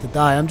really going to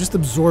die. I'm just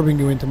absorbing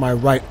you into my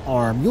right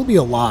arm. You'll be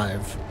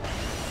alive.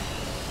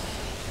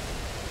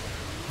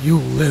 You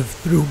live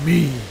through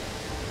me.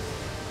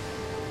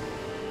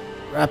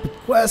 Rapid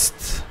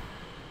quest.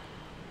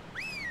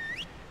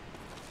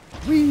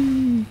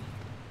 Whee!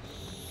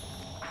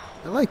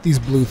 I like these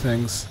blue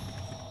things.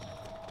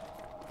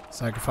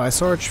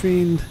 Sacrifice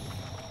Archfiend.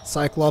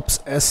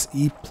 Cyclops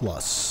SE+.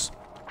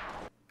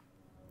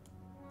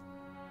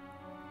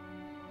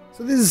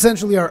 So these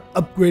essentially are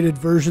upgraded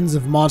versions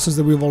of monsters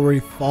that we've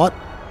already fought,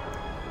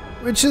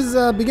 which is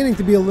beginning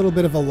to be a little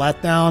bit of a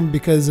letdown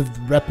because of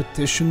the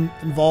repetition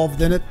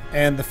involved in it,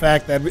 and the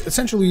fact that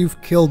essentially you've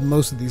killed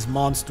most of these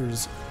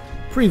monsters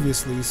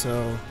previously,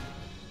 so...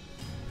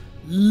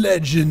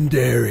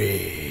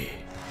 Legendary!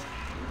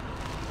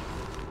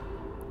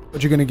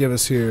 What you gonna give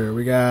us here?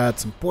 We got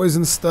some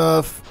poison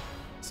stuff,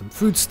 some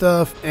food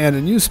stuff, and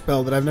a new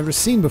spell that I've never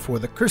seen before,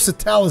 the Cursed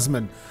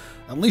Talisman.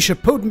 Unleash a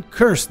potent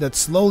curse that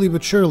slowly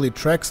but surely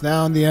tracks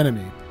down the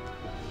enemy.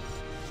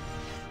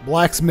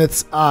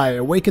 Blacksmith's Eye.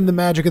 Awaken the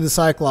magic of the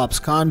Cyclops,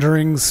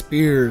 conjuring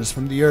spears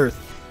from the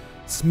earth.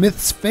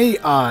 Smith's Fey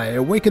Eye.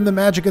 Awaken the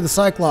magic of the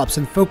Cyclops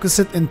and focus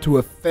it into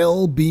a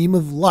fell beam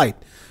of light.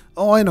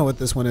 Oh, I know what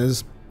this one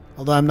is.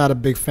 Although I'm not a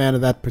big fan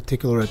of that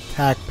particular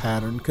attack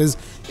pattern, because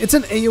it's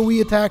an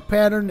AoE attack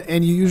pattern,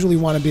 and you usually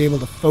want to be able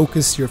to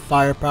focus your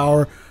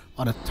firepower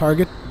on a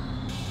target.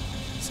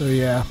 So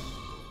yeah.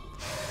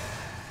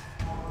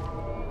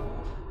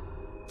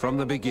 From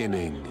the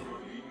beginning,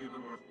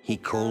 he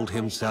called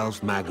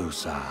himself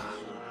Magusa.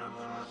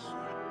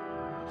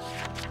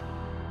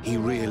 He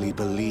really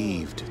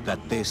believed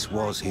that this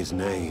was his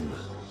name.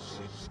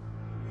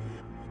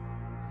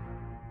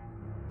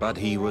 But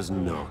he was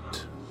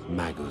not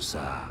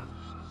Magusa.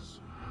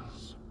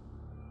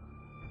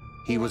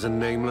 He was a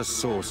nameless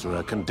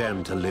sorcerer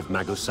condemned to live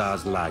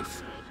Magusa's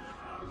life.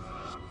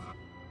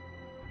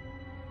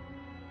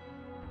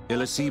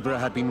 Illicebra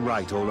had been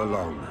right all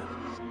along.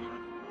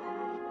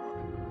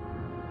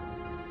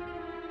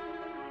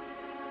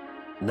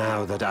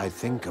 Now that I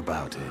think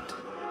about it,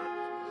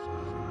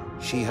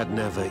 she had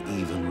never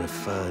even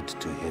referred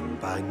to him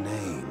by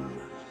name.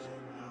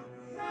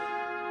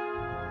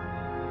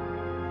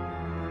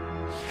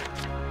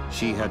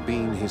 She had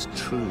been his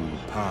true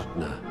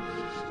partner.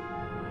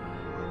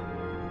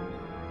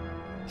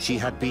 She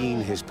had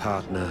been his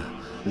partner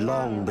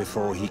long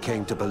before he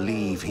came to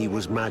believe he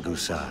was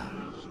Magusa.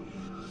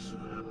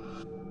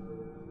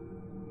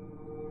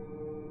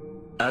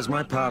 As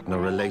my partner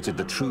related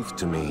the truth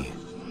to me,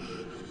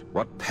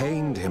 what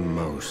pained him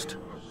most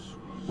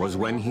was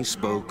when he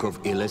spoke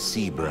of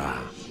Illicebra.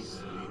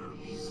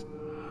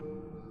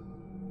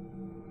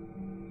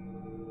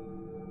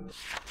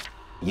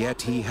 Yet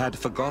he had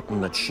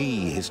forgotten that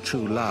she, his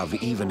true love,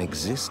 even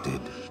existed.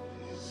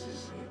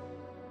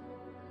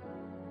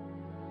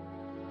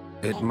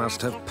 It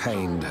must have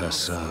pained her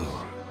so.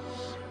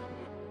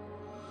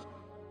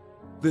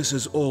 This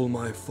is all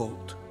my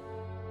fault.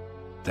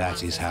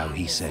 That is how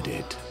he said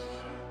it.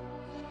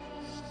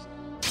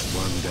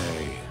 One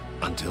day,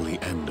 until the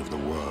end of the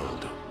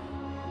world.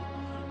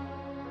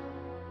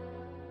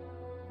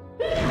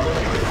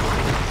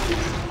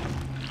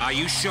 Are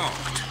you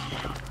shocked?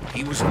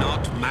 He was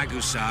not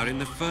Magusar in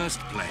the first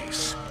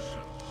place.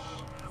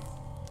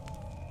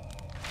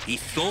 He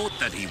thought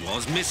that he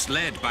was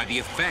misled by the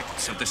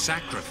effects of the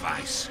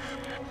sacrifice.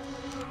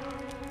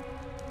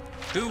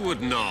 Who would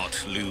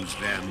not lose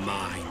their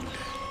mind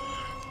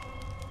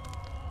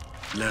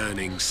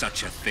learning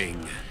such a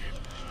thing?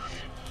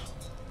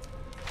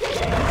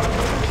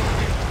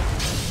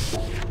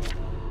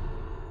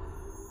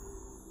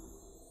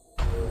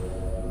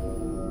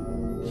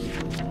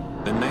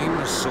 The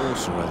nameless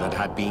sorcerer that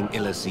had been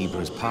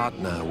Illisibra's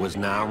partner was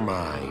now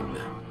mine,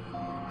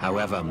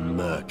 however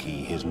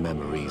murky his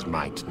memories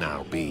might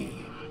now be.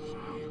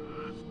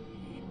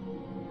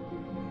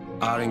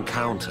 Our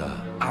encounter,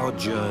 our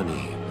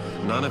journey,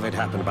 none of it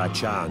happened by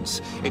chance.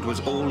 It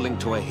was all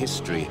linked to a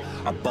history,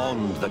 a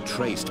bond that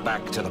traced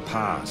back to the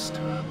past.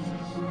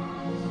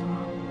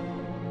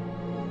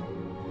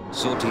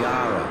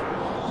 Sortiara,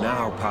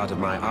 now part of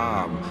my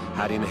arm,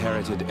 had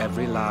inherited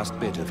every last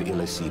bit of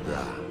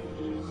Illisibra.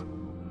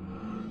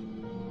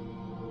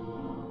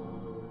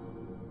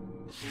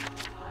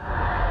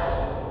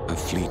 A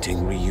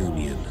fleeting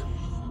reunion.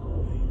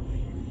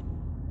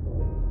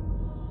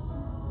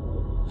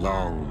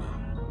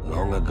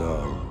 Long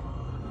ago,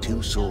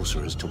 two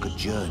sorcerers took a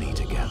journey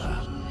together.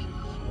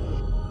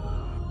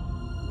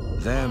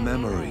 Their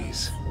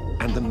memories,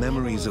 and the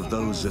memories of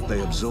those that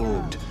they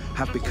absorbed,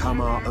 have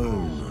become our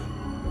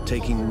own,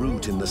 taking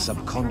root in the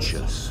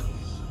subconscious.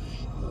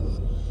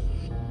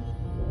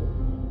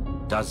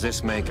 Does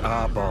this make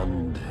our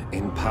bond,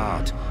 in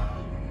part,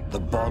 the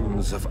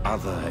bonds of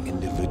other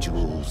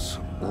individuals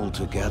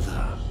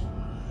altogether?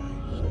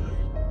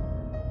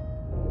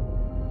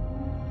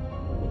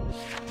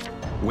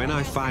 When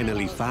I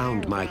finally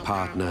found my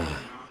partner,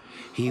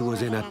 he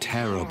was in a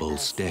terrible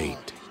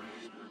state.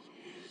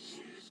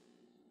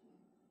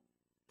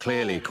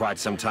 Clearly, quite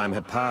some time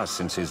had passed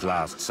since his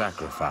last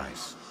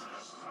sacrifice.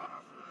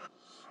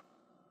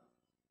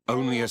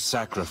 Only a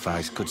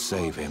sacrifice could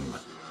save him.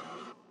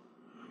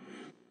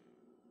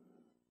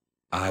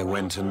 I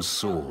went and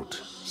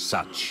sought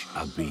such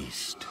a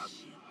beast.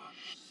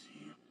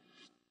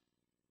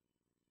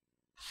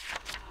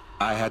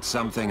 I had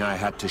something I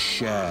had to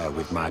share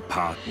with my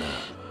partner.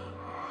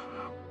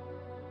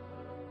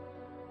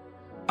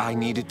 I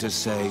needed to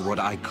say what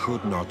I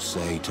could not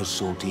say to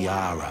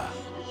Sortiara.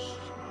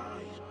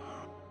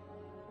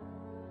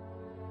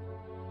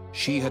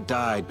 She had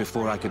died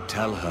before I could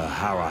tell her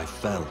how I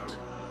felt.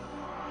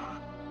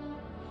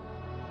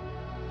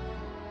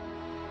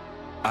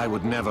 I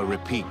would never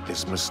repeat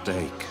this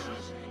mistake.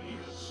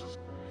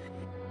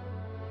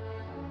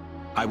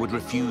 I would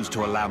refuse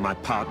to allow my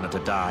partner to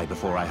die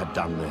before I had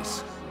done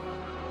this.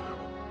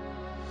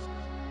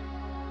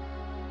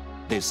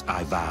 This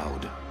I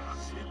vowed.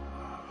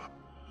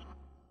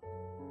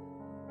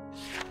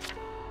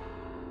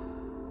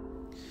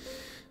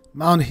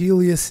 Mount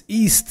Helios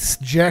East's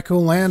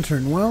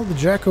Jack-o'-lantern. Well, the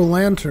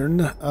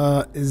Jack-o'-lantern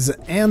is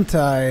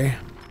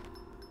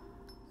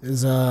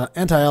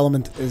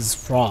anti-element is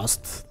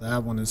frost.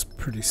 That one is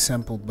pretty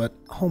simple, but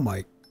oh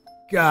my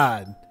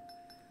god.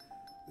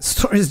 The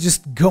story is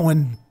just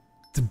going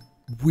to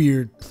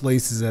weird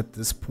places at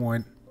this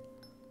point.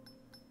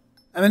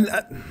 I mean,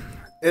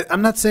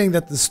 I'm not saying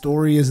that the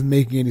story isn't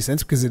making any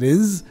sense, because it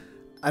is.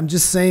 I'm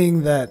just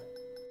saying that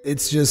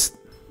it's just...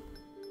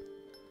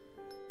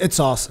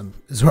 it's awesome,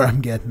 is where I'm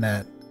getting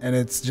at. And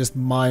it's just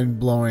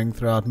mind-blowing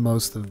throughout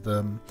most of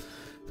the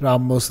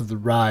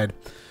ride.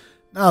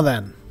 Now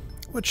then,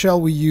 what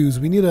shall we use?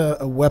 We need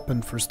a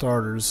weapon for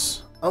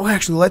starters. Oh,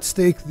 actually, let's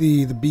take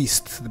the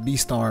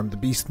beast arm, the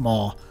beast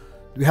maw.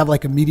 Do we have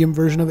like a medium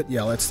version of it?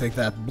 Yeah, let's take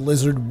that.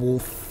 Blizzard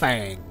Wolf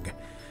Fang.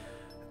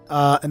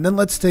 And then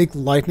let's take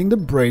lightning to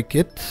break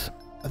it.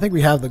 I think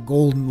we have the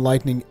golden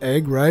lightning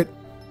egg, right?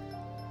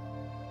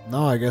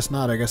 No, I guess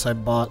not. I guess I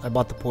bought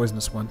the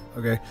poisonous one.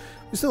 Okay.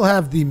 We still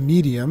have the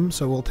medium,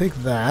 so we'll take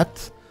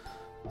that.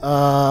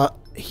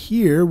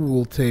 Here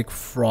we'll take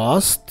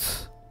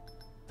frost.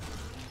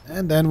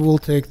 And then we'll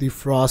take the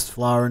frost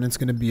flower, and it's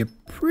going to be a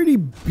pretty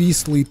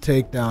beastly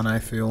takedown, I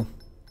feel.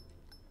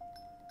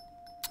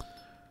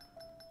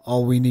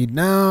 All we need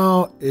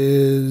now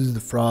is the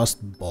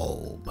frost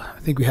bulb. I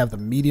think we have the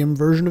medium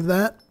version of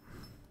that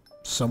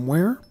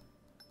somewhere.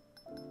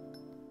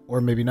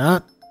 Or maybe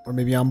not. Or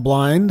maybe I'm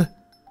blind.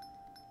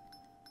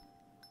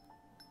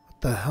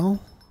 What the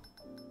hell?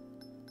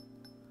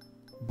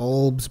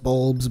 Bulbs,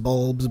 bulbs,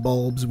 bulbs,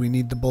 bulbs. We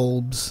need the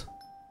bulbs.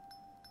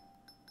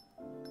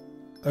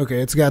 Okay,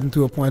 it's gotten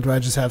to a point where I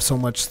just have so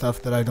much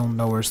stuff that I don't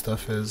know where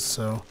stuff is,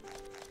 so...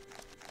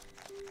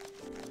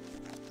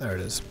 there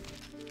it is.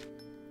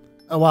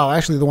 Oh wow,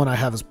 actually the one I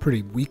have is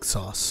pretty weak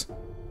sauce.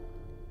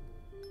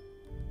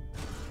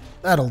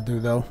 That'll do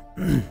though.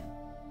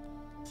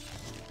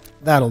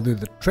 That'll do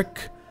the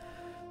trick.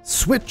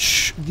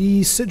 Switch the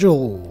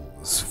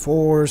sigils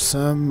for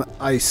some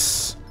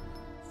ice.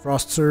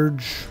 Frost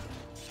Surge.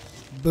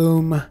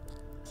 Boom.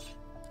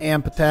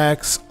 Amp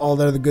attacks. All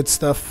that other good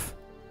stuff.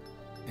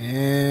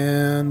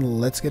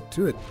 And let's get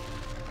to it.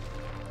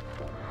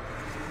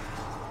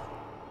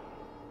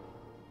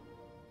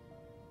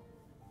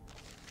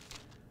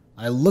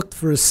 I looked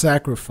for a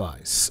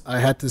sacrifice. I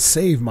had to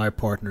save my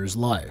partner's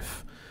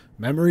life.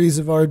 Memories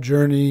of our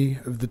journey,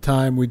 of the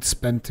time we'd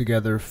spent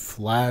together,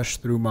 flash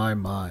through my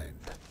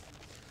mind.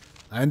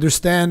 I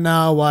understand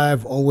now why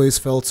I've always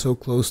felt so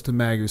close to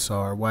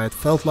Magusar, why it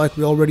felt like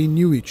we already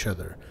knew each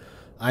other.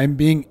 I am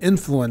being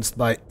influenced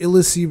by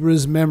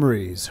Illisibra's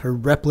memories. Her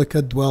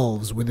replica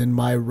dwells within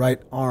my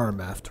right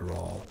arm, after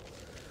all.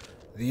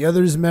 The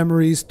other's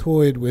memories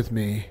toyed with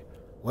me.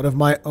 What of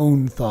my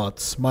own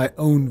thoughts, my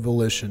own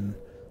volition?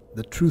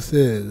 The truth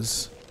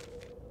is...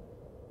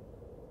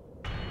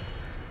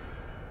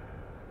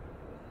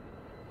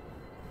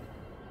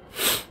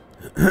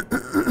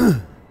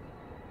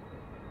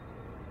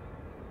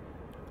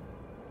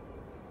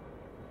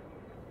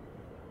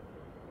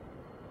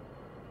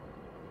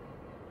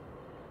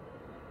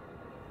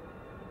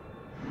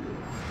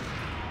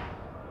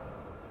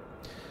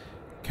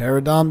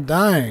 Caradom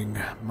dying.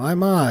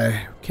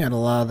 My. Can't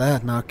allow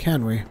that now,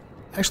 can we?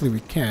 Actually,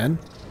 we can.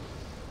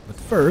 But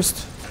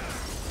first...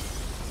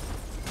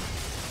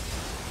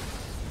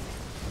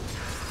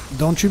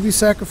 Don't you be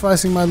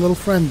sacrificing my little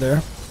friend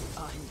there.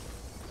 I'm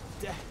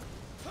dead.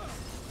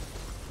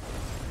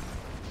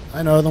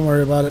 I know, don't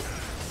worry about it.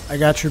 I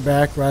got your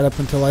back right up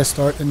until I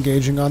start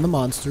engaging on the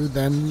monster,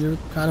 then you're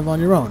kind of on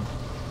your own.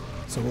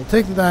 So we'll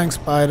take the dying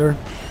spider.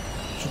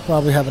 Should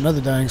probably have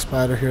another dying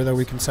spider here that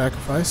we can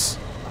sacrifice.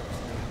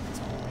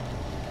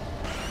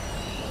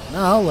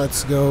 Now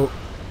let's go...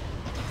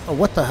 Oh,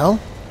 what the hell?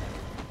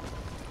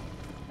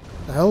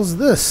 What the hell is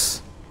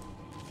this?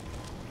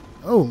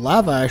 Oh,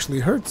 lava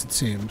actually hurts, it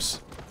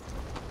seems.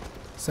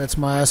 Sets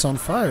my ass on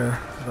fire.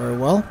 Very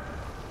well. In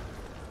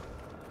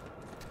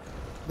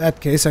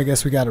that case, I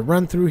guess we gotta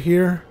run through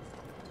here.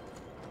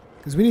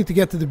 Because we need to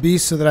get to the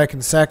beast so that I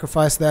can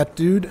sacrifice that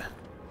dude.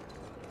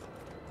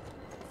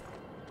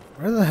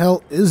 Where the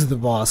hell is the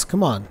boss?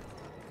 Come on.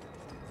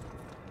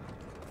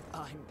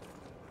 I'm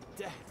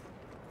dead.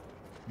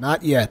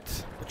 Not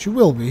yet, but you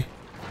will be.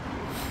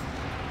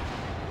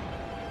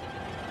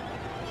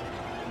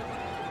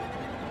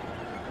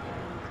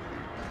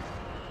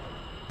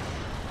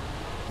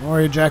 Don't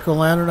worry,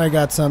 Jack-o'-lantern, I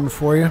got something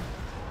for you.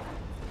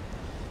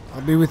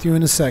 I'll be with you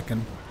in a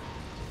second.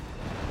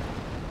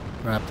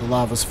 Crap, the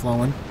lava's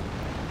flowing.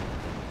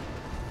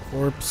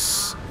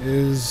 Corpse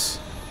is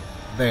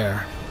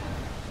there.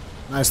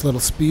 Nice little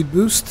speed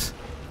boost.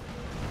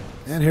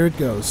 And here it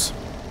goes.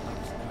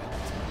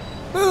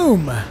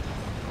 Boom!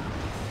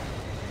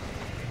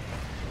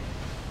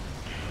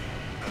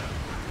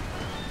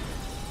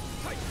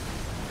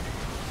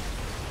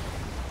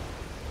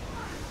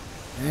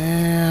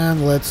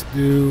 And let's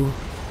do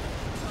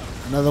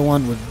another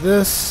one with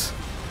this.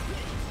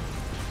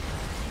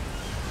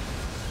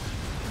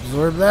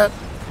 Absorb that.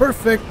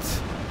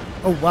 Perfect.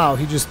 Oh wow,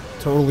 he just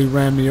totally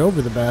ran me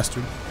over, the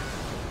bastard.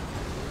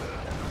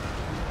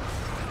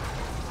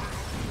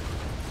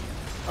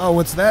 Oh,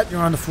 what's that?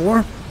 You're on the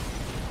floor?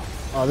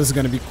 Oh, this is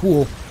gonna be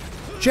cool.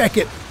 Check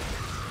it.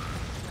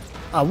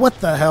 Ah, what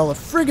the hell? A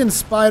friggin'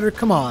 spider?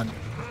 Come on.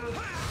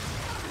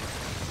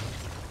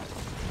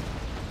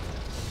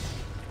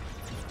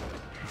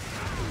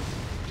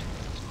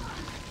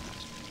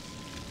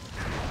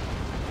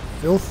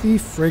 Filthy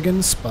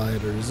friggin'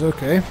 spiders.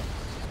 Okay.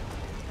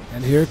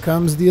 And here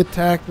comes the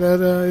attack that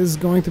is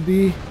going to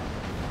be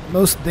the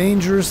most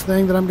dangerous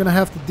thing that I'm going to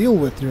have to deal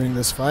with during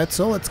this fight.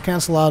 So let's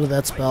cancel out of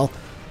that spell.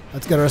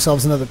 Let's get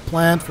ourselves another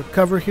plant for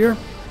cover here.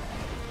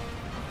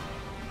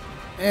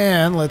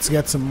 And let's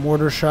get some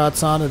mortar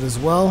shots on it as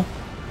well.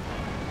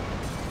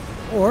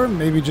 Or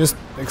maybe just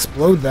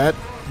explode that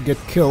and get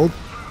killed.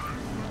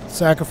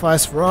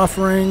 Sacrifice for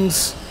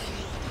offerings.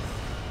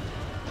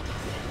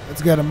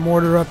 Let's get a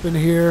mortar up in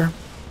here,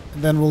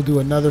 and then we'll do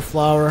another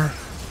flower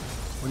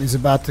when he's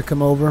about to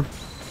come over.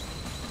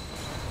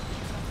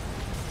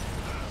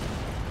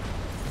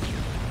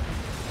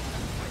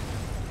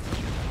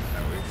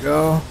 There we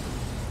go.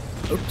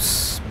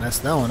 Oops,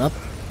 messed that one up.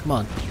 Come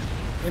on,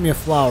 give me a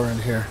flower in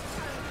here.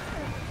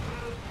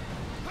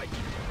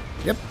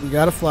 Yep, we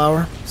got a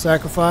flower.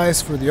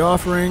 Sacrifice for the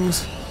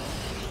offerings.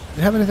 Do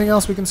you have anything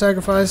else we can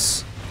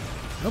sacrifice?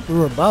 Nope, we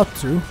were about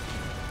to.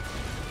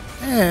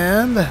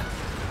 And...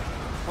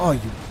 oh,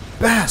 you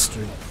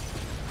bastard.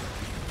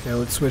 Okay,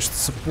 let's switch to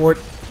support.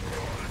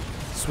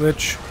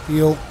 Switch,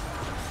 heal.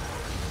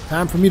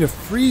 Time for me to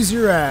freeze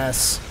your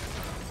ass.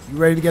 You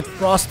ready to get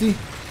frosty?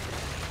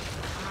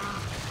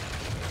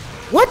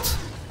 What?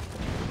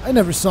 I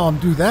never saw him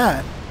do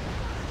that.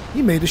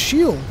 He made a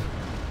shield.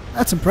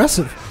 That's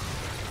impressive.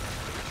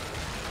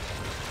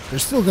 They're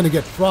still gonna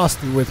get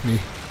frosty with me.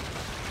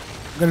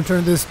 I'm gonna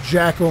turn this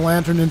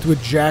Jack-o'-lantern into a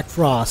Jack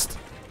Frost.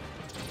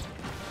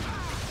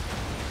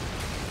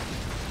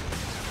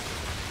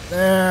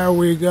 There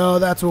we go.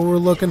 That's what we're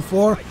looking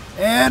for.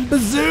 And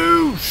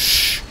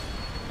bazoosh!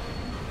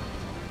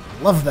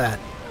 Love that.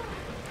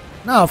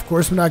 Now, of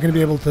course, we're not going to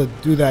be able to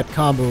do that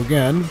combo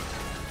again,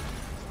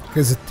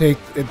 because it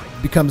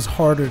becomes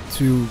harder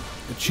to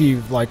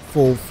achieve like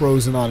full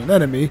frozen on an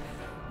enemy.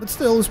 But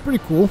still, it's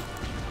pretty cool.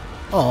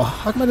 Oh,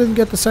 how come I didn't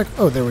get the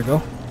oh, there we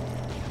go.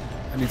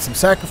 I need some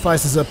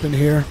sacrifices up in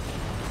here.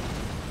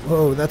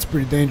 Whoa, that's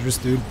pretty dangerous,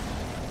 dude.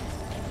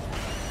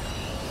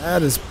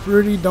 That is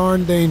pretty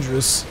darn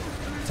dangerous.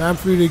 Time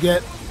for you to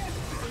get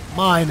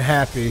mine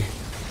happy.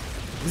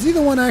 Is he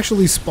the one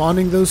actually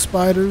spawning those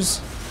spiders?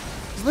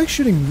 He's like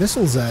shooting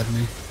missiles at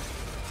me.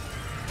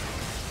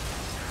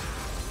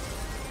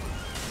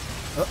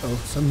 Uh-oh,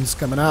 something's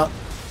coming out.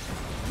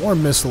 More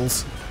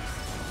missiles.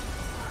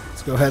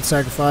 Let's go ahead,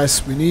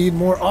 sacrifice. We need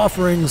more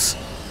offerings.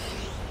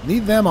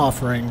 Need them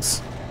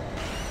offerings.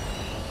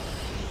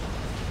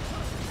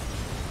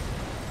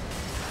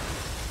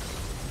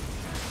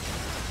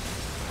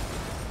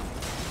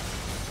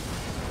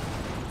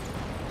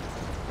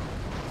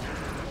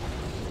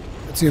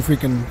 Let's see if we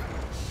can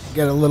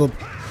get a little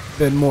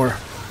bit more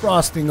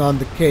frosting on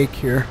the cake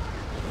here.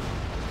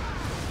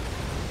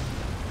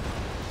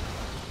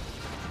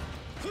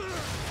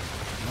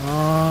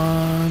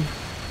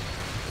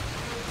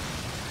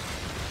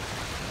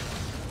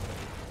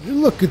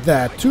 Look at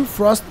that, 2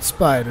 frosted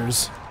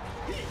spiders.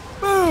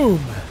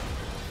 Boom!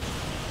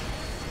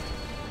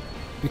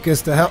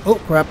 Because the hell... Oh,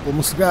 crap,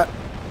 almost got...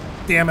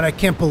 Damn it, I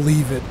can't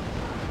believe it.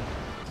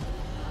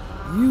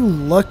 You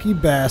lucky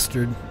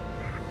bastard.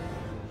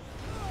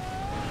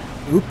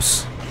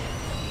 Oops.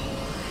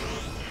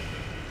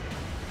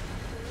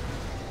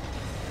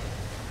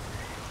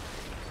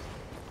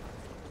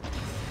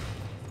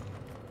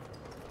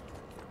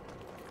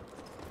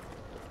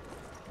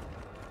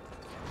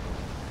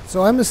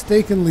 So I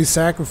mistakenly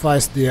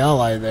sacrificed the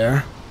ally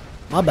there.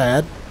 My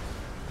bad.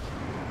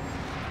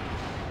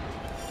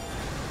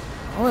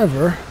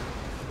 However...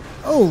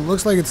 Oh,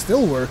 looks like it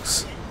still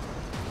works.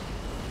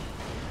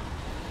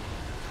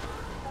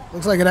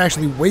 Looks like it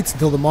actually waits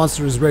until the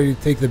monster is ready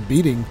to take the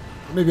beating.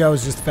 Maybe I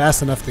was just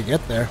fast enough to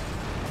get there.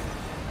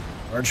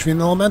 Archfiend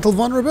Elemental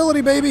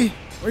Vulnerability, baby!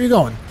 Where are you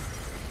going?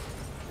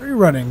 Where are you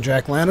running,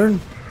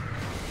 Jack-Lantern?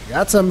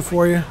 Got something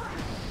for you.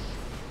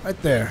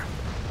 Right there.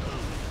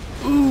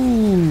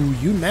 Ooh,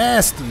 you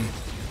nasty.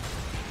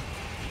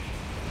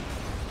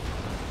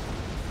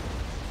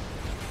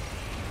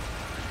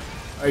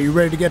 Are you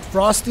ready to get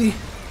frosty?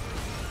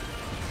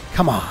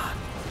 Come on.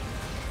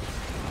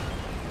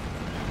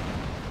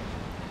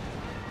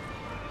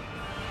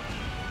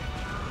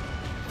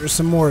 There's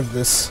some more of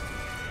this.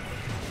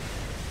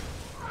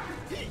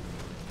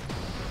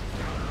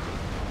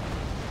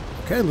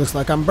 Okay, looks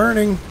like I'm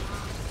burning.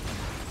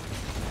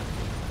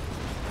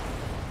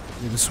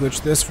 Need to switch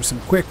this for some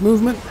quick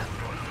movement.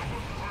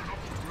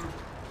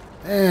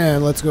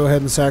 And let's go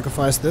ahead and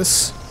sacrifice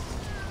this.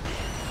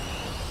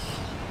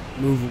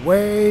 Move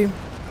away.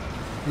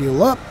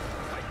 Heal up.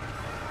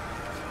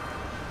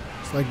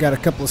 So I got a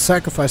couple of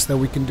sacrifices that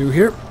we can do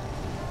here.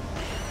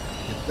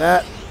 Get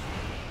that.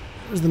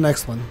 Where's the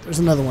next one? There's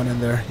another one in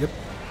there. Yep.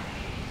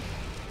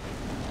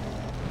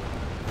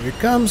 Here it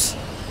comes.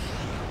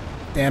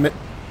 Damn it.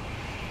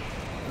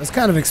 I was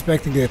kind of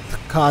expecting to get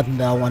caught in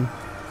that one.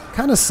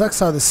 Kind of sucks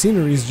how the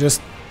scenery is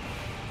just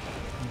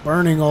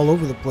burning all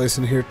over the place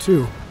in here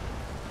too.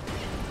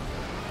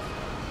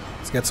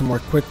 Let's get some more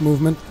quick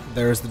movement.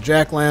 There's the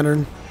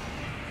jack-lantern.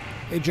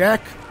 Hey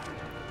Jack,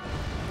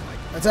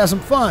 let's have some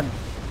fun.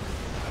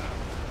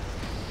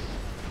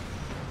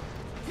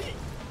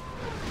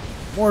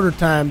 Mortar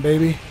time,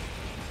 baby.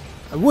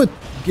 I would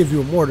give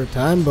you a mortar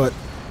time, but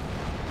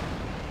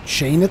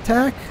chain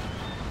attack?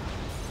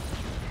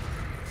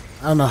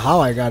 I don't know how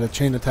I got a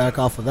chain attack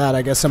off of that.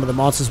 I guess some of the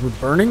monsters were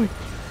burning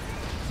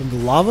from the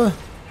lava.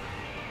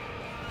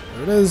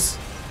 There it is.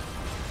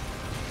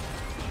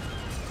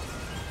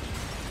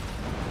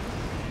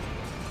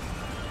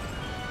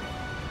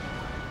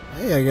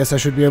 Hey, I guess I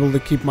should be able to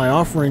keep my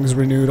offerings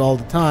renewed all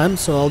the time,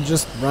 so I'll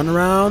just run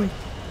around,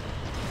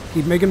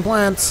 keep making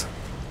plants.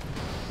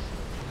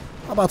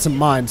 How about some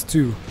mines,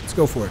 too? Let's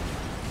go for it.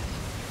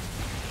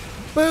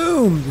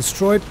 Boom!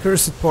 Destroyed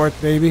cursed part,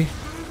 baby.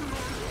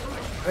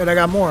 Wait, I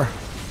got more.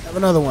 I have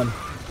another one.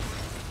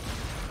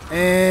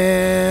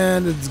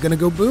 And it's gonna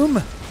go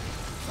boom.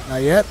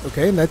 Not yet.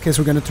 Okay, in that case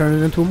we're gonna turn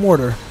it into a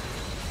mortar.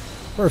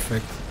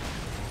 Perfect.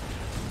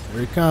 Here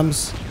he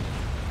comes.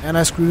 And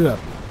I screwed it up.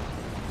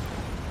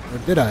 Or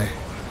did I?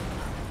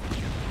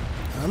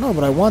 I don't know,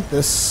 but I want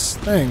this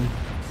thing.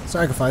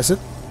 Sacrifice it.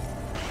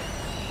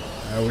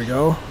 There we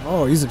go.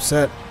 Oh, he's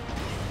upset.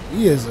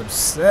 He is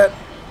upset.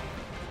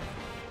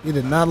 He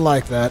did not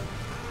like that.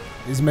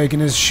 He's making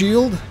his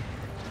shield.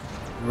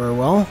 Very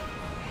well.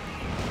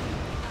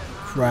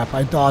 Crap,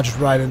 I dodged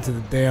right into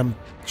the damn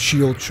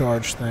shield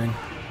charge thing.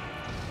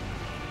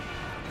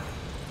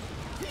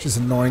 Which is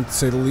annoying to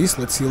say the least.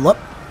 Let's heal up.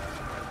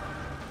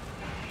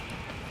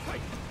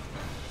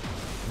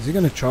 Is he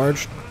gonna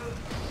charge?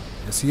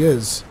 Yes, he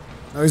is.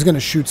 No, he's gonna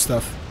shoot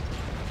stuff.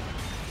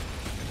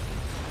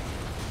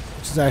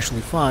 Which is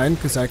actually fine,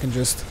 because I can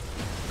just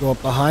go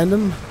up behind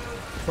him.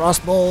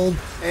 Crossbow,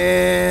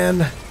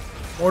 and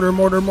mortar,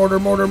 mortar, mortar,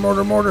 mortar,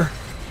 mortar, mortar.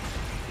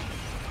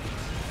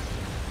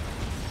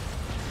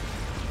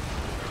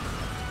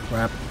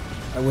 Crap.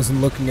 I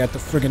wasn't looking at the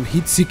friggin'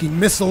 heat-seeking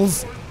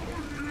missiles.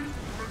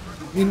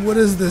 I mean, what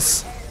is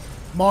this?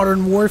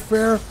 Modern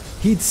warfare?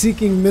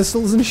 Heat-seeking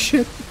missiles and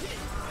shit?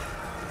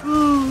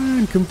 Oh,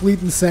 man,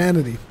 complete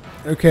insanity.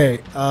 Okay,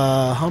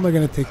 how am I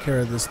gonna take care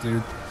of this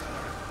dude?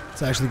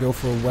 Let's actually go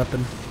for a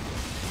weapon.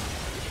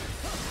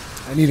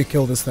 I need to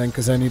kill this thing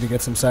because I need to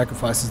get some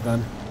sacrifices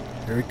done.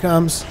 Here he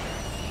comes.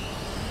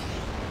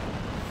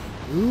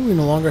 Ooh, we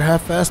no longer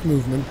have fast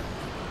movement.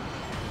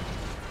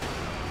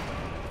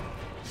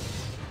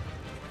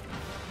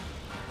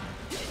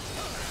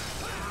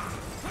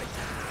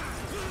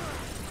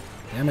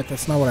 Damn it,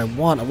 that's not what I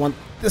want. I want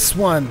this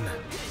one.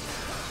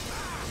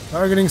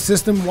 Targeting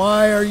system,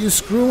 why are you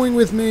screwing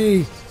with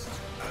me?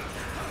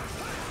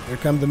 Here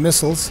come the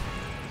missiles.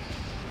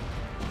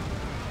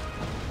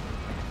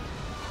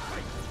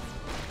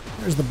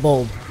 There's the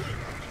bulb.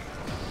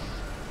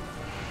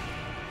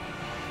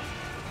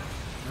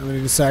 Now we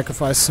need to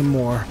sacrifice some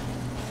more.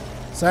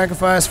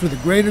 Sacrifice for the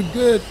greater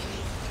good.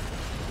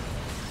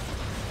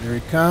 Here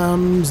he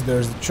comes.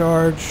 There's the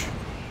charge.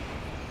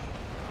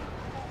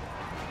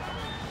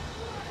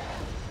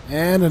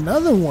 And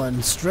another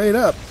one, straight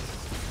up.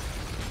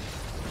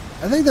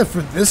 I think that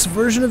for this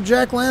version of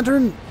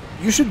Jack-Lantern,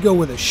 you should go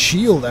with a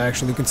shield,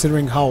 actually,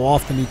 considering how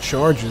often he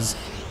charges.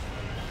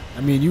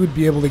 I mean, you would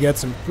be able to get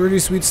some pretty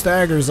sweet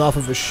staggers off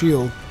of a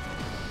shield.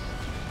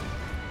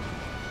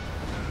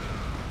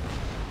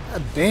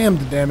 God damn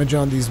the damage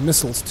on these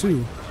missiles,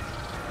 too.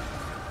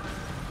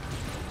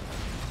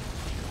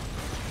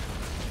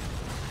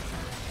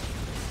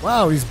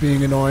 Wow, he's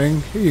being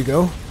annoying. Here you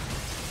go.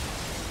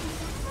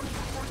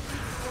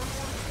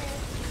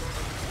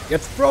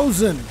 Get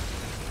frozen!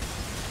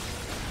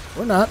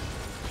 Or not.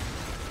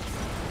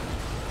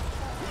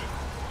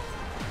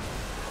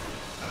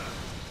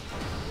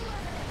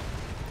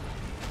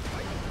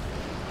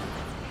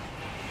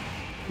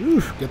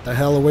 Oof, get the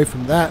hell away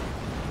from that.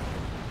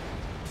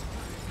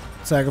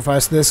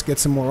 Sacrifice this, get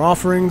some more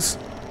offerings.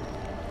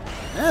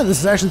 Yeah, this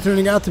is actually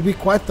turning out to be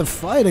quite the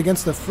fight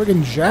against the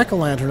friggin'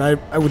 jack-o'-lantern.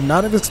 I would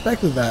not have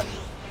expected that.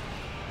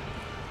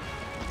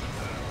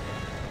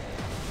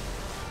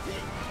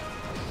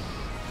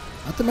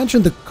 Not to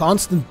mention the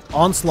constant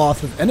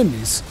onslaught of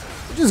enemies,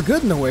 which is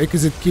good in a way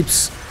because it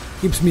keeps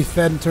me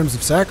fed in terms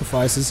of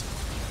sacrifices.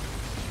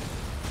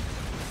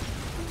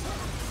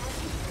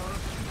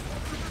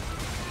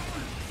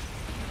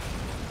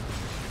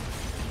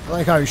 I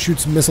like how he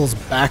shoots missiles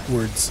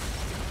backwards.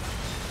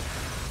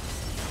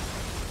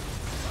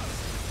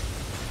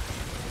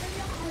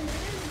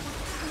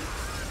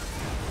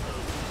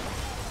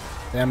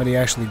 Damn it, he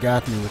actually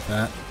got me with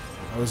that.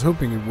 I was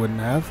hoping he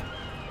wouldn't have.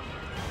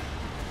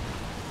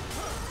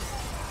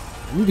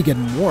 I need to get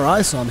more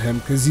ice on him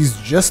because he's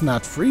just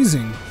not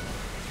freezing.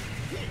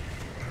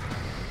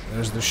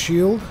 There's the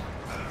shield.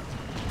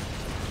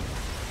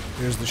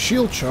 There's the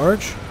shield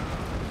charge.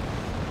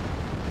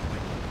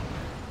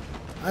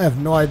 I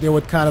have no idea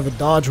what kind of a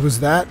dodge was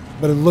that,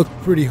 but it looked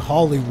pretty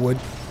Hollywood.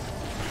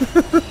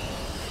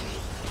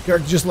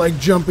 Character just like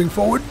jumping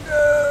forward.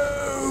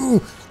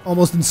 No!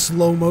 Almost in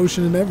slow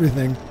motion and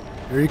everything.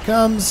 Here he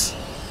comes.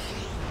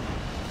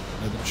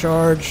 Another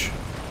charge.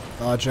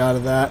 Dodge out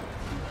of that.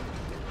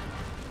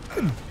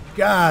 Good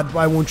God,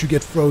 why won't you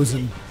get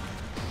frozen?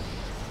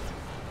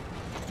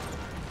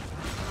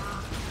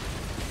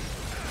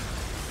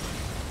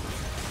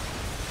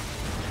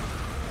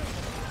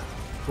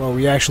 Well,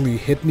 he actually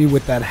hit me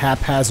with that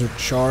haphazard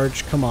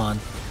charge. Come on.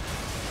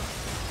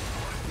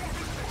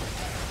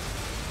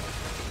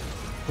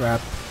 Crap.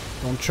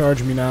 Don't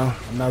charge me now.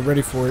 I'm not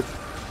ready for it.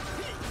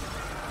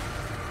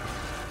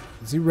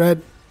 Is he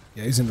red?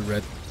 Yeah, he's in the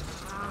red.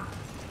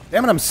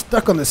 Damn it, I'm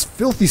stuck on this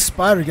filthy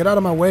spider. Get out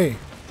of my way.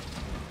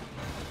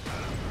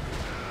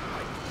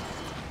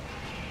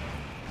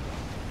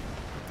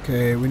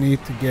 Okay, we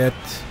need to get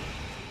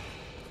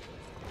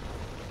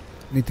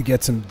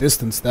some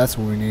distance. That's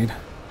what we need.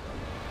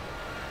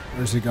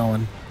 Where's he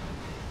going?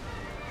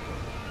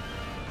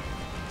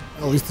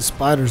 Well, at least the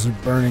spiders are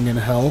burning in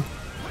hell.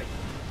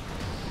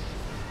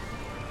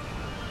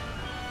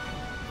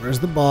 Where's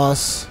the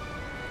boss?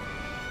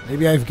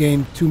 Maybe I've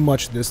gained too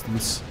much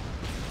distance.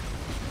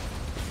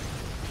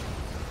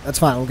 That's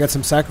fine. We'll get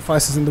some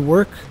sacrifices into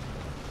work.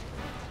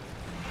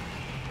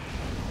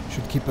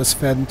 Should keep us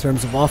fed in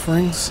terms of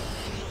offerings.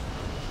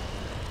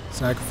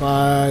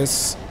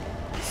 Sacrifice.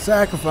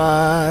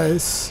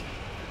 Sacrifice.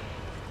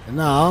 And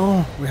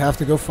now we have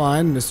to go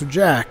find Mr.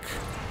 Jack.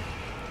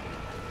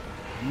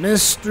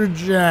 Mr.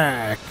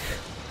 Jack.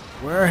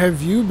 Where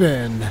have you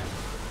been?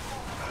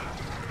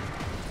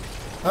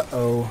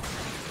 Uh-oh.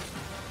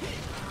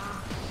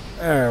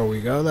 There we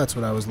go. That's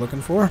what I was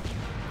looking for.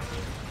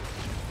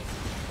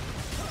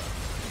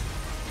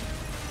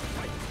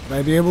 Will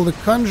I be able to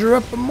conjure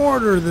up a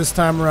mortar this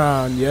time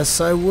around?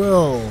 Yes, I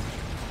will.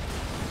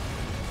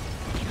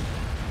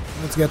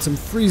 Let's get some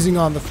freezing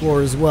on the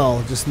floor as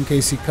well, just in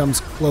case he comes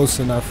close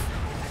enough.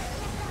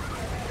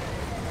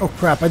 Oh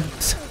crap, I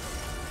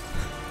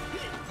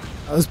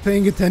was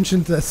paying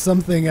attention to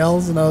something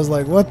else and I was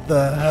like, what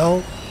the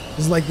hell?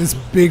 There's like this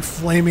big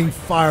flaming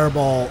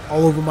fireball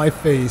all over my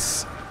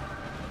face.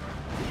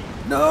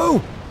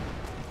 No!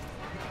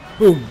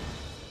 Boom.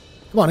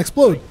 Come on,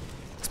 explode.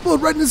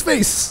 Explode right in his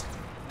face.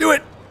 Do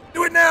it.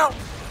 Do it now.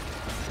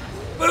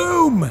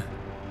 Boom.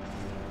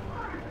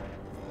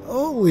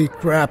 Holy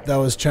crap, that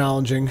was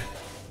challenging.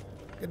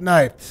 Good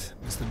night,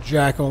 Mr.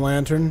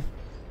 Jack-o'-lantern.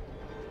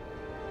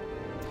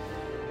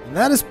 And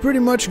that is pretty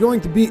much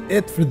going to be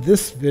it for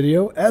this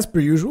video. As per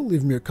usual,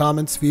 leave me your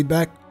comments,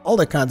 feedback, all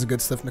that kinds of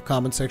good stuff in the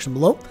comment section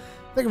below.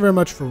 Thank you very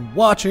much for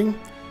watching,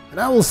 and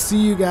I will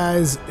see you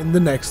guys in the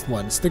next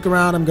one. Stick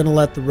around, I'm going to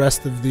let the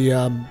rest of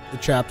the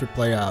chapter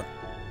play out.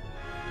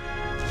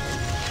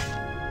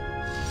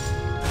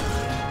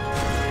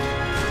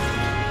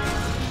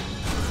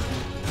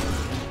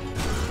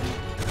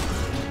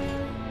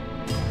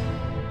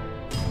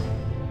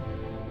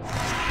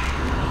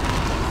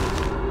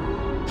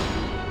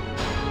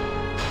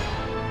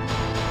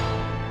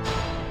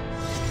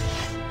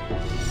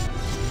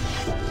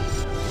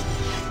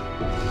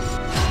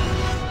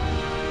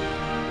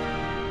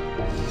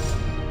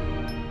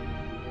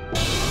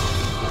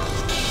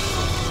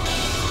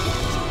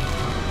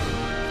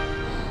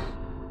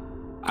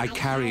 I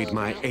carried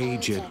my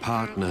aged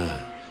partner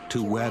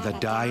to where the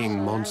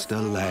dying monster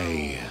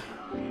lay.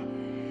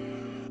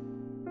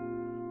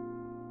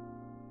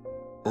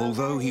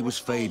 Although he was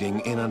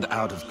fading in and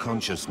out of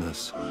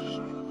consciousness,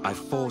 I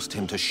forced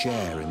him to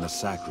share in the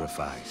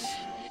sacrifice.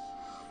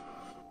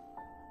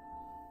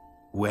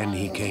 When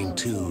he came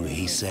to,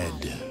 he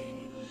said,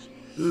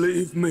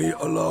 Leave me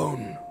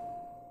alone.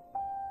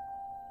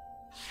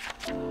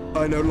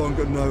 I no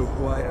longer know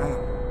who I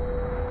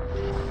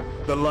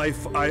am. The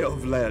life I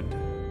have led.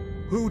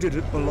 Who did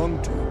it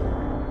belong to?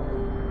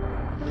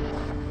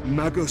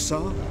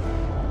 Magusar?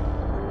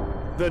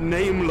 The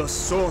nameless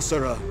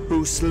sorcerer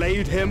who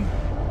slayed him?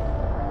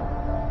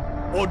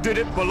 Or did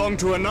it belong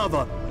to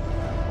another?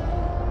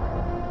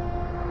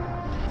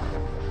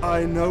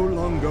 I no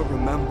longer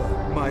remember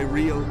my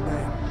real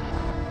name.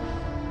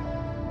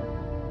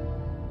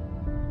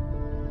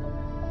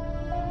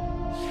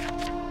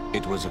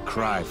 It was a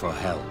cry for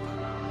help.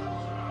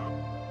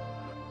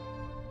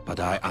 But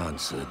I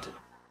answered.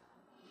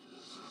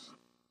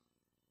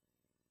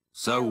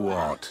 So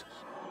what?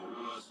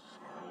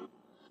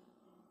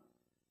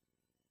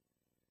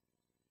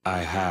 I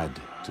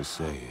had to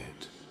say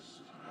it.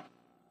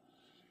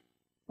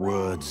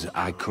 Words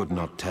I could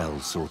not tell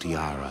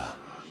Sortiara.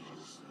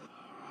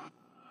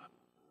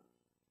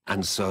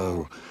 And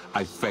so,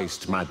 I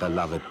faced my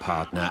beloved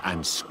partner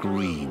and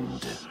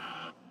screamed.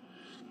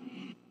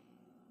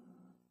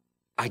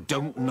 I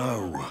don't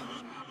know.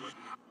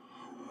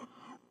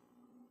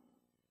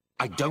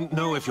 I don't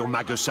know if you're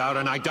Magusar,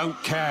 and I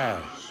don't care.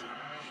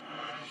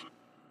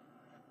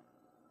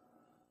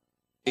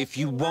 If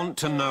you want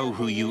to know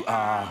who you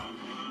are,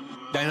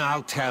 then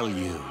I'll tell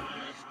you.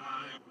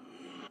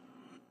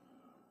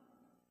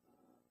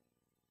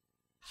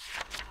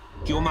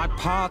 You're my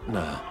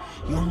partner.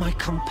 You're my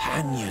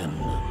companion.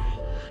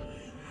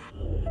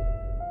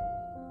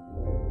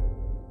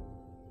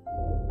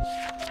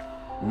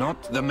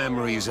 Not the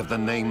memories of the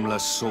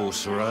nameless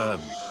sorcerer,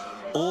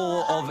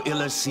 or of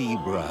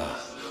Illicebra,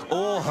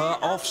 or her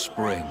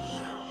offspring.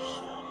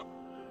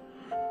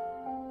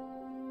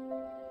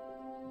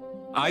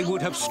 I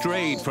would have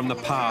strayed from the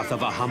path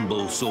of a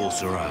humble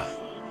sorcerer.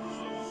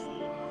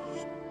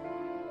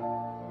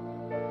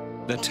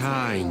 The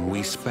time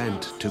we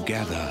spent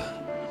together.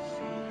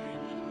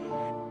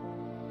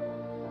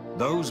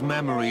 Those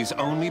memories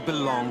only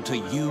belong to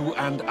you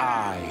and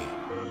I.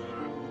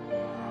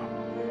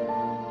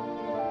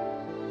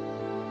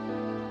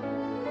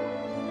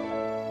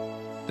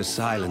 The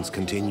silence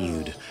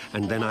continued,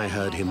 and then I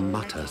heard him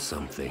mutter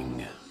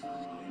something.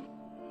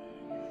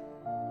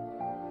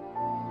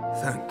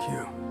 Thank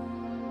you.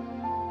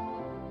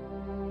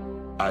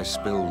 I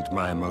spilled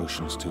my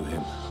emotions to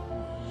him.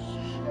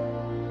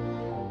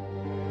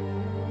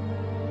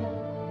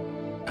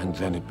 And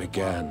then it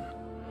began.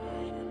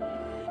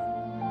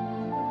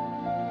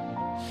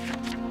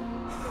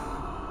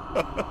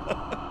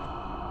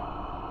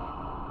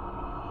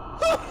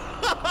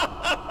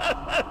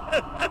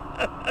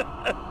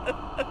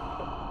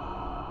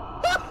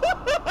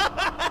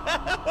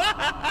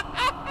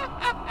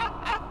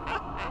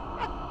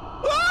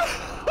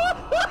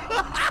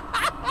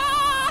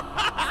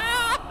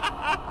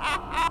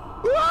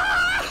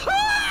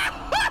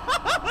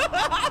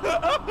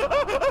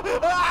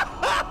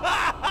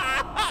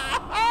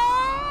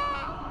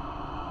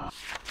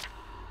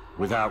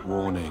 Without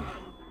warning,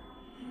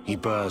 he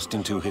burst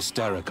into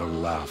hysterical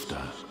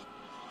laughter.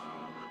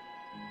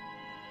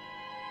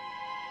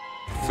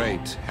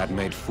 Fate had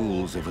made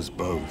fools of us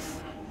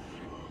both.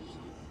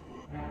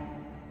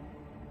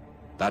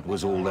 That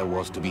was all there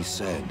was to be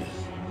said.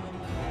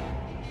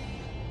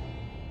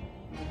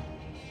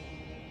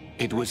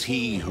 It was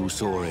he who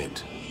saw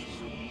it.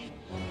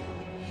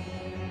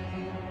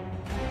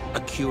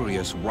 A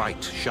curious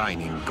white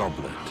shining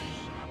goblet.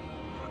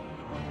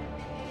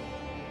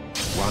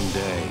 One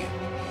day,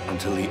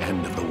 until the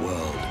end of the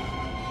world.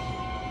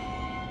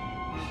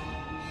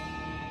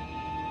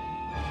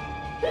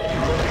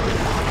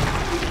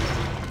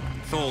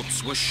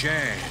 Thoughts were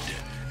shared,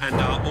 and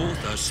our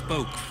author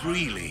spoke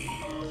freely.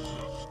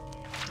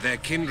 Their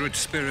kindred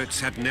spirits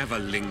had never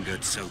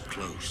lingered so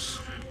close.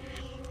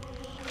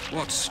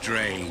 What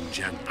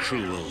strange and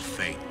cruel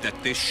fate that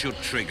this should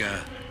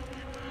trigger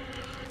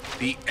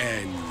the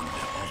end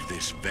of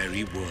this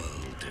very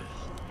world.